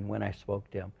weeping when I spoke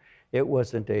to him. It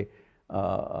wasn't a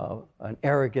an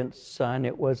arrogant son.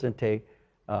 It wasn't a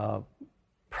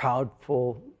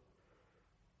proudful.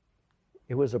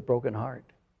 It was a broken heart.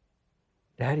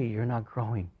 Daddy, you're not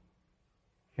growing.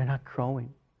 You're not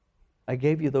growing. I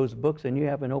gave you those books and you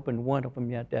haven't opened one of them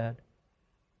yet, Dad.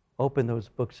 Open those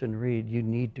books and read. You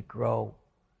need to grow.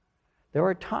 There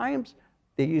are times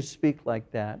that you speak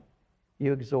like that.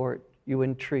 You exhort, you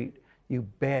entreat, you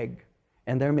beg,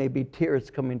 and there may be tears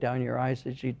coming down your eyes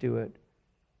as you do it.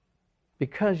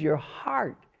 Because your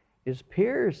heart is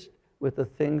pierced with the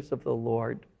things of the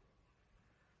Lord.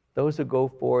 Those who go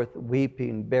forth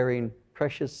weeping, bearing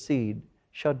precious seed,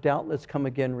 shall doubtless come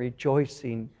again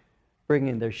rejoicing,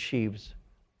 bringing their sheaves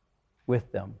with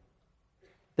them.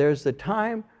 There's the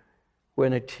time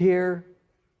when a tear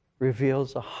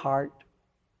reveals a heart,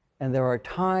 and there are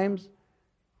times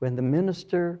when the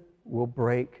minister will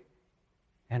break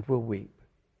and will weep.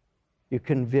 You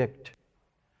convict.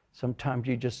 Sometimes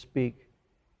you just speak.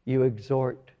 You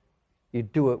exhort. You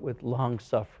do it with long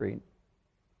suffering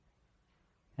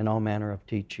and all manner of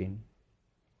teaching.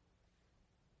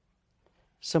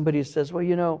 Somebody says, well,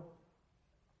 you know,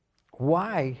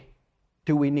 why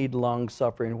do we need long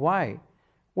suffering? Why?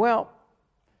 Well,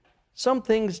 some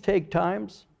things take time.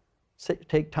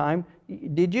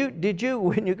 Did you,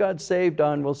 when you got saved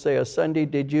on, we'll say, a Sunday,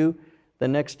 did you the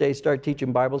next day start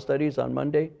teaching Bible studies on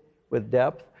Monday with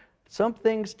depth? Some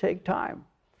things take time.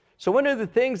 So one of the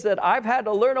things that I've had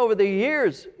to learn over the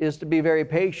years is to be very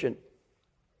patient.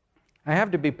 I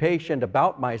have to be patient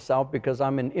about myself because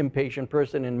I'm an impatient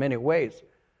person in many ways.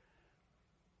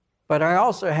 But I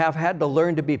also have had to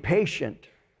learn to be patient.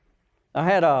 I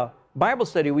had a Bible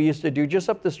study we used to do just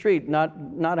up the street, not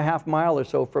a half mile or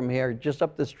so from here, just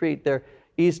up the street there,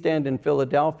 East End in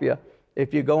Philadelphia.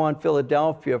 If you go on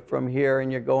Philadelphia from here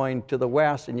and you're going to the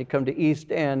west and you come to East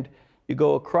End, you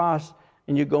go across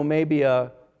and you go maybe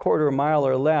a quarter mile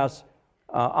or less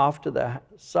off to the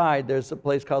side. There's a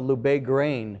place called Loubet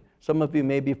Grain. Some of you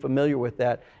may be familiar with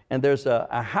that. And there's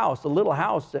a house, a little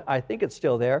house, I think it's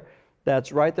still there,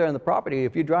 that's right there on the property.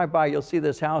 If you drive by, you'll see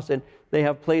this house, and they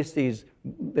have placed these,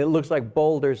 it looks like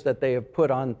boulders that they have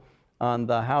put on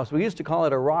the house. We used to call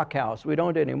it a rock house. We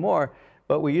don't anymore,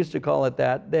 but we used to call it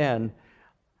that then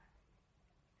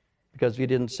because we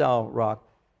didn't sell rock.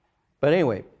 But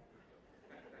anyway,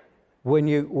 when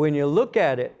you look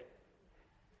at it,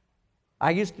 I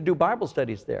used to do Bible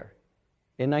studies there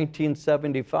in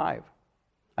 1975.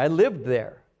 I lived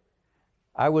there.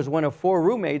 I was one of 4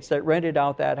 roommates that rented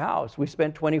out that house. We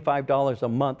spent $25 a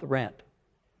month rent.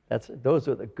 Those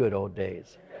are the good old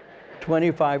days.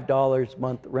 $25 a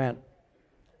month rent.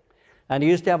 And I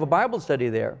used to have a Bible study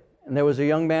there. And there was a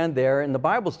young man there in the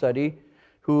Bible study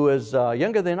who was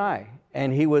younger than I,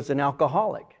 and he was an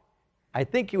alcoholic. I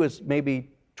think he was maybe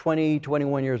 20,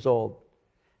 21 years old.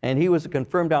 And he was a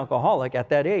confirmed alcoholic at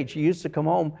that age. He used to come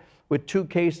home with 2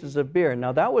 cases of beer.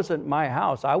 Now, that wasn't my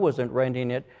house. I wasn't renting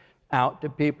it out to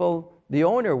people. The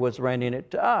owner was renting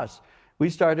it to us. We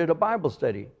started a Bible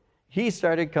study. He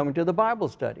started coming to the Bible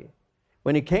study.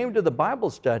 When he came to the Bible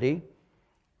study,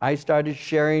 I started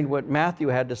sharing what Matthew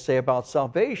had to say about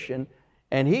salvation,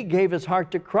 and he gave his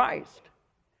heart to Christ.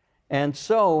 And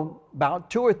so, about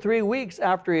 2 or 3 weeks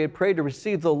after he had prayed to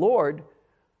receive the Lord,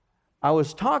 I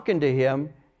was talking to him,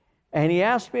 and he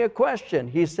asked me a question.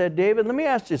 He said, David, let me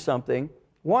ask you something.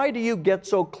 Why do you get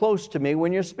so close to me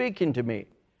when you're speaking to me?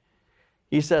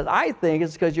 He says, I think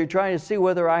it's because you're trying to see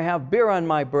whether I have beer on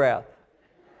my breath.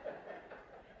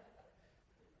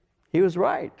 He was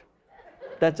right.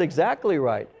 That's exactly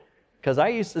right. Because I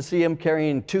used to see him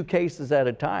carrying 2 cases at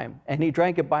a time, and he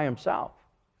drank it by himself.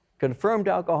 Confirmed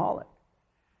alcoholic.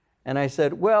 And I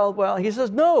said, well, he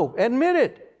says, no, admit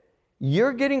it.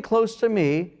 You're getting close to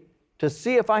me to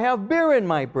see if I have beer in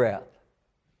my breath.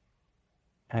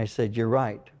 And I said, you're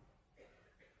right.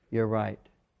 You're right.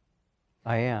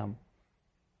 I am.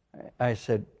 I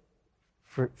said,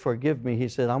 forgive me. He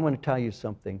said, I want to tell you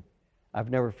something. I've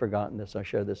never forgotten this. I'll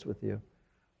share this with you.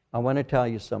 I want to tell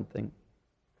you something.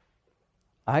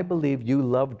 I believe you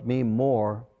loved me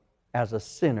more as a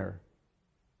sinner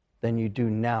than you do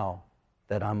now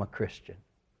that I'm a Christian.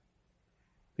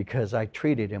 Because I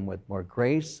treated him with more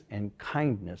grace and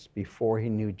kindness before he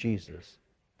knew Jesus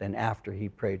than after he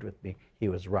prayed with me. He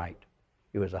was right.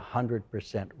 He was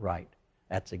 100% right.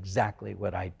 That's exactly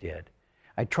what I did.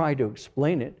 I tried to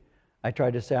explain it. I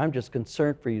tried to say, I'm just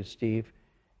concerned for you, Steve.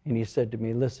 And he said to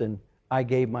me, listen, I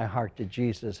gave my heart to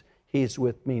Jesus. He's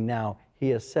with me now. He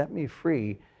has set me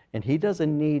free, and he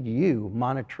doesn't need you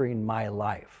monitoring my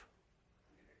life.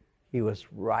 He was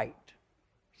right.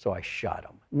 So I shot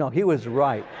him. No, he was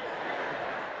right.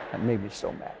 That made me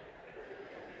so mad.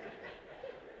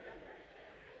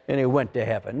 and he went to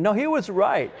heaven. No, he was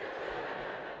right.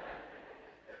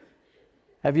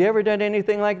 Have you ever done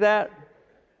anything like that?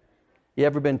 You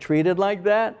ever been treated like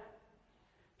that?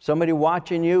 Somebody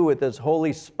watching you with this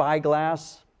holy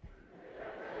spyglass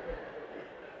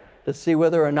to see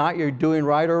whether or not you're doing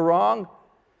right or wrong?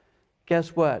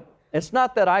 Guess what? It's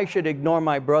not that I should ignore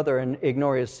my brother and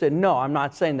ignore his sin. No, I'm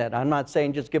not saying that. I'm not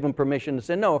saying just give him permission to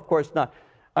sin. No, of course not.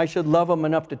 I should love him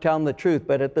enough to tell him the truth,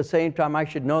 but at the same time, I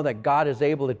should know that God is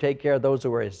able to take care of those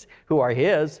who are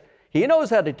his. He knows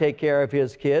how to take care of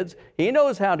his kids. He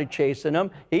knows how to chasten them.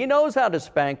 He knows how to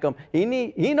spank them.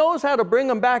 He knows how to bring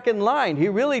them back in line. He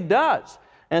really does.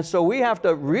 And so we have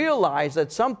to realize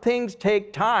that some things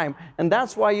take time, and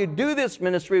that's why you do this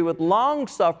ministry with long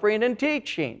suffering and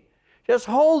teaching. Just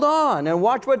hold on and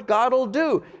watch what God will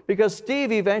do. Because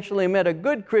Steve eventually met a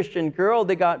good Christian girl.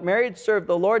 They got married, served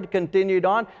the Lord, continued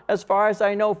on. As far as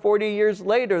I know, 40 years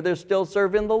later, they're still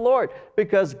serving the Lord.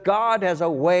 Because God has a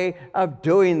way of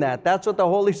doing that. That's what the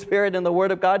Holy Spirit and the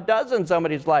Word of God does in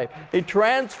somebody's life. It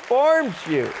transforms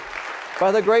you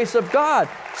by the grace of God.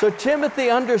 So Timothy,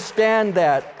 understand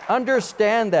that.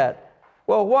 Understand that.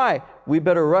 Well, why? We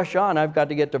better rush on. I've got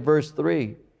to get to verse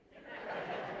 3.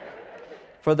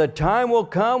 For the time will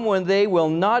come when they will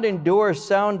not endure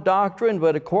sound doctrine,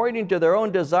 but according to their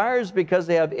own desires, because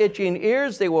they have itching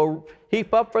ears, they will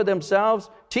heap up for themselves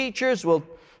teachers.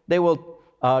 They will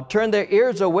turn their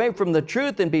ears away from the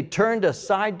truth and be turned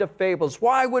aside to fables.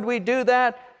 Why would we do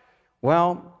that?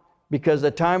 Well, because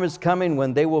the time is coming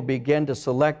when they will begin to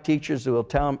select teachers who will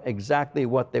tell them exactly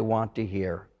what they want to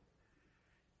hear.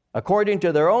 According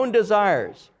to their own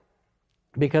desires,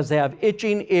 because they have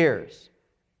itching ears.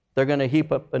 They're going to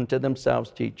heap up unto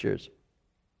themselves teachers.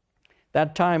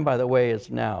 That time, by the way, is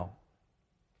now.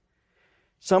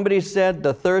 Somebody said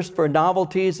the thirst for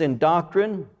novelties in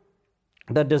doctrine,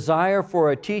 the desire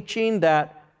for a teaching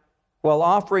that, while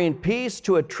offering peace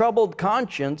to a troubled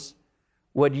conscience,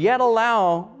 would yet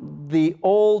allow the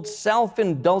old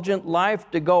self-indulgent life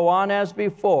to go on as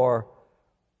before,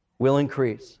 will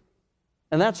increase.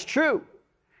 And that's true.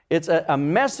 It's a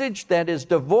message that is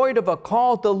devoid of a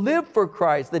call to live for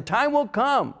Christ. The time will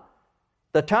come.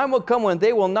 The time will come when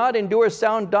they will not endure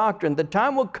sound doctrine. The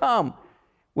time will come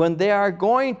when they are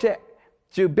going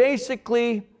to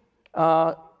basically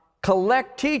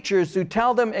collect teachers who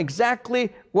tell them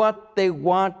exactly what they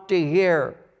want to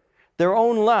hear. Their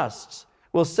own lusts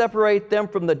will separate them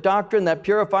from the doctrine that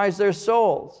purifies their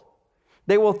souls.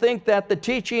 They will think that the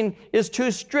teaching is too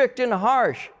strict and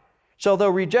harsh. So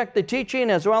they'll reject the teaching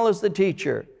as well as the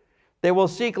teacher. They will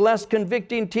seek less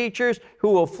convicting teachers who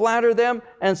will flatter them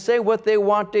and say what they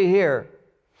want to hear.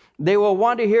 They will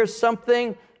want to hear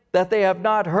something that they have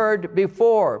not heard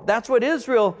before. That's what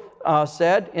Israel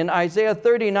said in Isaiah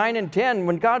 39:10.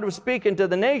 When God was speaking to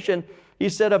the nation, he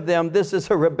said of them, "This is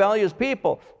a rebellious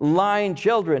people, lying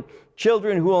children,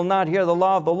 children who will not hear the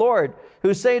law of the Lord,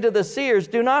 who say to the seers,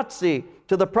 'Do not see,'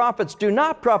 to the prophets, 'Do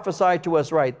not prophesy to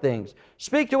us right things.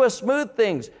 Speak to us smooth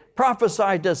things.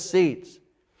 Prophesy deceits.'"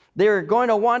 They're going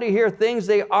to want to hear things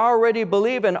they already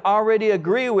believe and already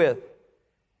agree with.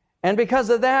 And because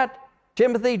of that,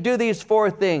 Timothy, do these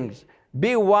 4 things.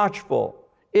 Be watchful.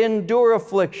 Endure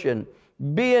affliction.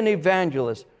 Be an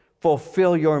evangelist.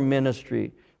 Fulfill your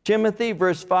ministry. Timothy,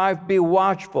 verse 5, be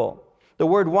watchful. The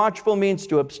word watchful means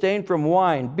to abstain from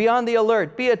wine. Be on the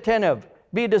alert. Be attentive.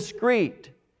 Be discreet.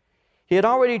 He had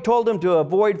already told him to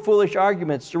avoid foolish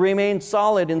arguments, to remain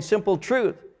solid in simple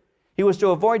truth. He was to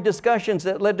avoid discussions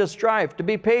that led to strife, to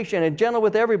be patient and gentle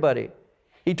with everybody.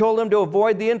 He told him to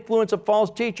avoid the influence of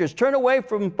false teachers. Turn away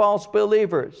from false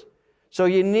believers. So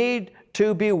you need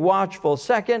to be watchful.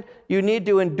 Second, you need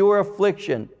to endure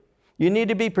affliction. You need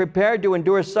to be prepared to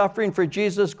endure suffering for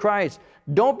Jesus Christ.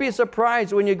 Don't be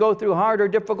surprised when you go through hard or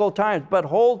difficult times, but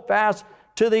hold fast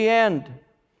to the end.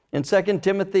 In 2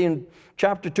 Timothy in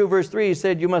chapter 2, verse 3, he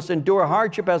said, "You must endure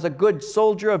hardship as a good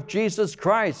soldier of Jesus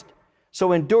Christ."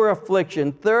 So endure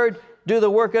affliction. Third, do the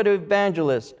work of an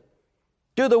evangelist.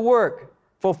 Do the work.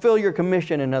 Fulfill your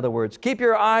commission, in other words. Keep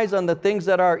your eyes on the things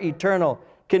that are eternal.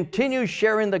 Continue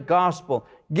sharing the gospel.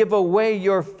 Give away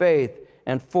your faith.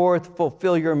 And fourth,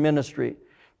 fulfill your ministry.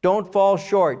 Don't fall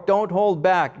short. Don't hold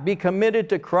back. Be committed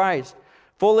to Christ.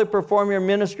 Fully perform your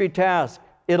ministry task.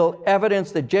 It'll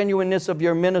evidence the genuineness of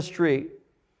your ministry.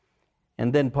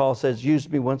 And then Paul says, use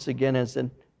me once again as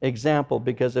an example,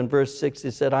 because in verse 6 he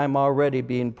said, I'm already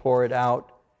being poured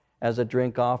out as a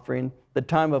drink offering. The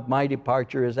time of my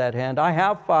departure is at hand. I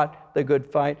have fought the good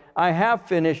fight. I have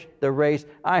finished the race.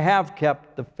 I have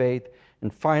kept the faith.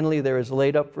 And finally, there is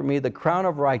laid up for me the crown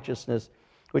of righteousness,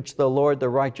 which the Lord, the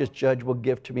righteous judge, will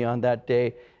give to me on that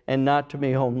day, and not to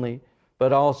me only,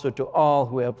 but also to all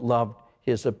who have loved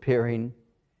his appearing.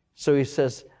 So he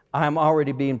says, I'm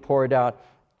already being poured out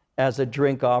as a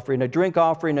drink offering. A drink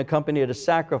offering accompanied a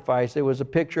sacrifice. It was a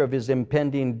picture of his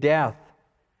impending death.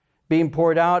 Being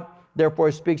poured out,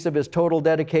 therefore, speaks of his total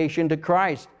dedication to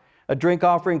Christ. A drink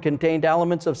offering contained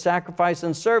elements of sacrifice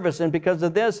and service, and because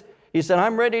of this, he said,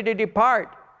 I'm ready to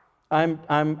depart.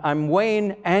 I'm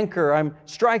weighing anchor. I'm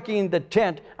striking the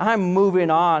tent. I'm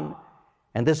moving on.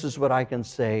 And this is what I can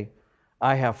say.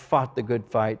 I have fought the good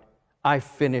fight. I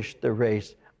finished the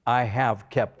race. I have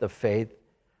kept the faith.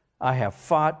 I have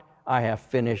fought, I have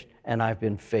finished, and I've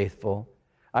been faithful.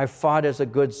 I fought as a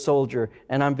good soldier,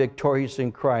 and I'm victorious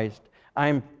in Christ.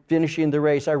 I'm finishing the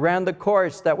race. I ran the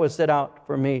course that was set out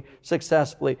for me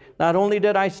successfully. Not only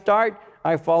did I start,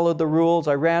 I followed the rules.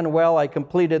 I ran well. I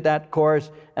completed that course,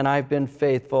 and I've been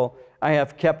faithful. I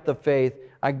have kept the faith.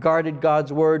 I guarded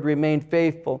God's word, remained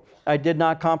faithful. I did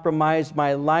not compromise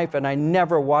my life, and I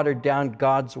never watered down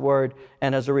God's word.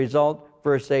 And as a result,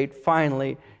 verse 8,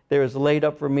 finally, there is laid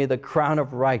up for me the crown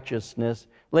of righteousness.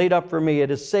 Laid up for me, it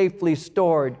is safely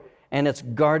stored, and it's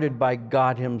guarded by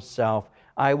God himself.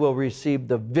 I will receive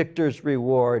the victor's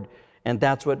reward. And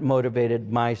that's what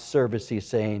motivated my service, he's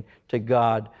saying, to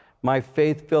God. My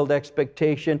faith-filled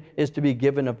expectation is to be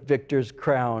given a victor's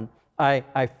crown.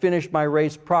 I finished my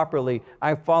race properly.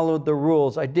 I followed the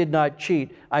rules. I did not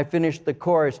cheat. I finished the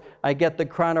course. I get the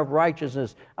crown of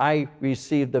righteousness. I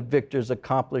received the victor's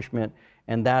accomplishment.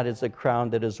 And that is a crown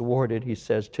that is awarded, he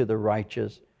says, to the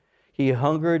righteous. He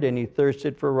hungered and he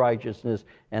thirsted for righteousness,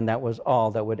 and that was all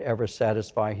that would ever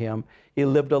satisfy him. He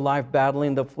lived a life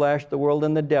battling the flesh, the world,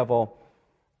 and the devil,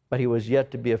 but he was yet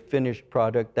to be a finished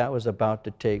product. That was about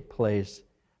to take place.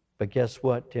 But guess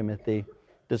what, Timothy?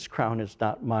 This crown is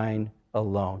not mine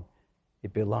alone.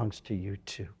 It belongs to you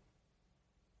too.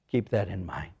 Keep that in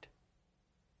mind.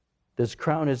 This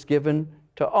crown is given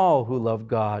to all who love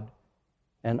God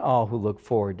and all who look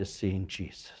forward to seeing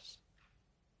Jesus.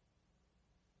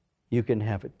 You can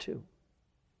have it too.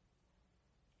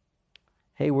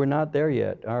 Hey, we're not there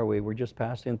yet, are we? We're just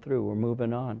passing through. We're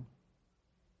moving on.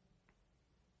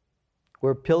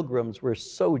 We're pilgrims. We're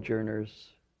sojourners.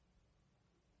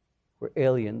 We're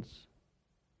aliens.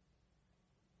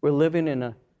 We're living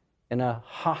in a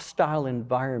hostile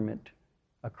environment,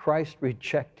 a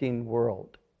Christ-rejecting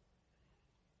world.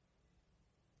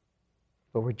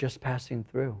 But we're just passing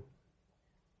through.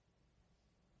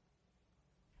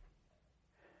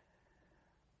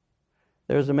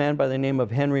 There's a man by the name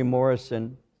of Henry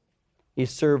Morrison. He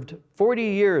served 40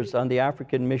 years on the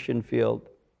African mission field.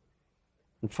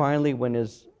 And finally, when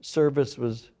his service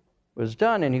was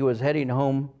done and he was heading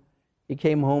home, he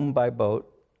came home by boat.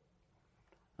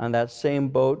 On that same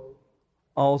boat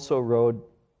also rode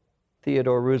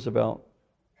Theodore Roosevelt.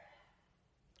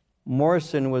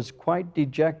 Morrison was quite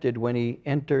dejected when he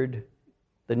entered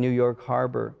the New York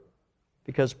harbor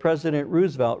because President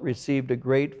Roosevelt received a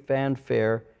great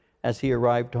fanfare as he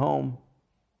arrived home.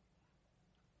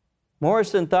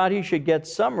 Morrison thought he should get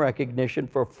some recognition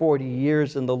for 40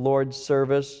 years in the Lord's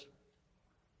service.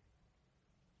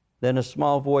 Then a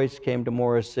small voice came to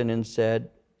Morrison and said,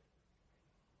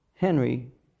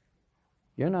 "Henry,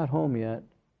 you're not home yet."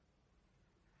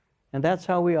 And that's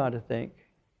how we ought to think.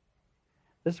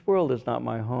 This world is not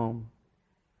my home.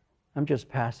 I'm just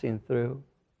passing through.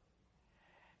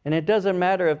 And it doesn't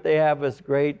matter if they have this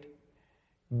great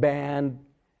band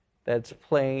that's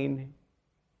playing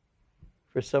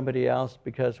for somebody else,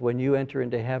 because when you enter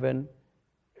into heaven,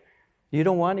 you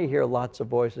don't want to hear lots of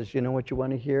voices. You know what you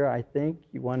want to hear, I think?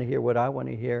 You want to hear what I want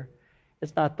to hear.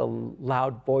 It's not the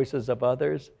loud voices of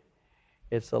others.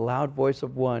 It's the loud voice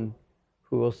of one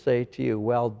who will say to you,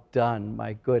 "Well done,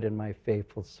 my good and my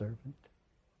faithful servant."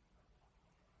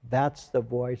 That's the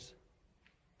voice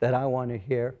that I want to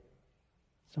hear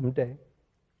someday.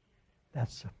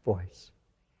 That's the voice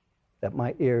that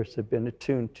my ears have been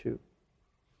attuned to.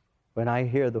 When I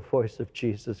hear the voice of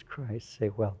Jesus Christ say,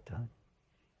 "Well done,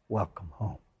 welcome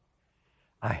home.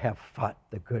 I have fought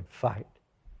the good fight.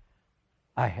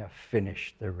 I have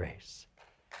finished the race."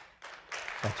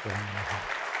 That's what I'm going to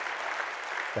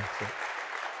have. That's it.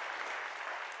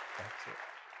 That's it.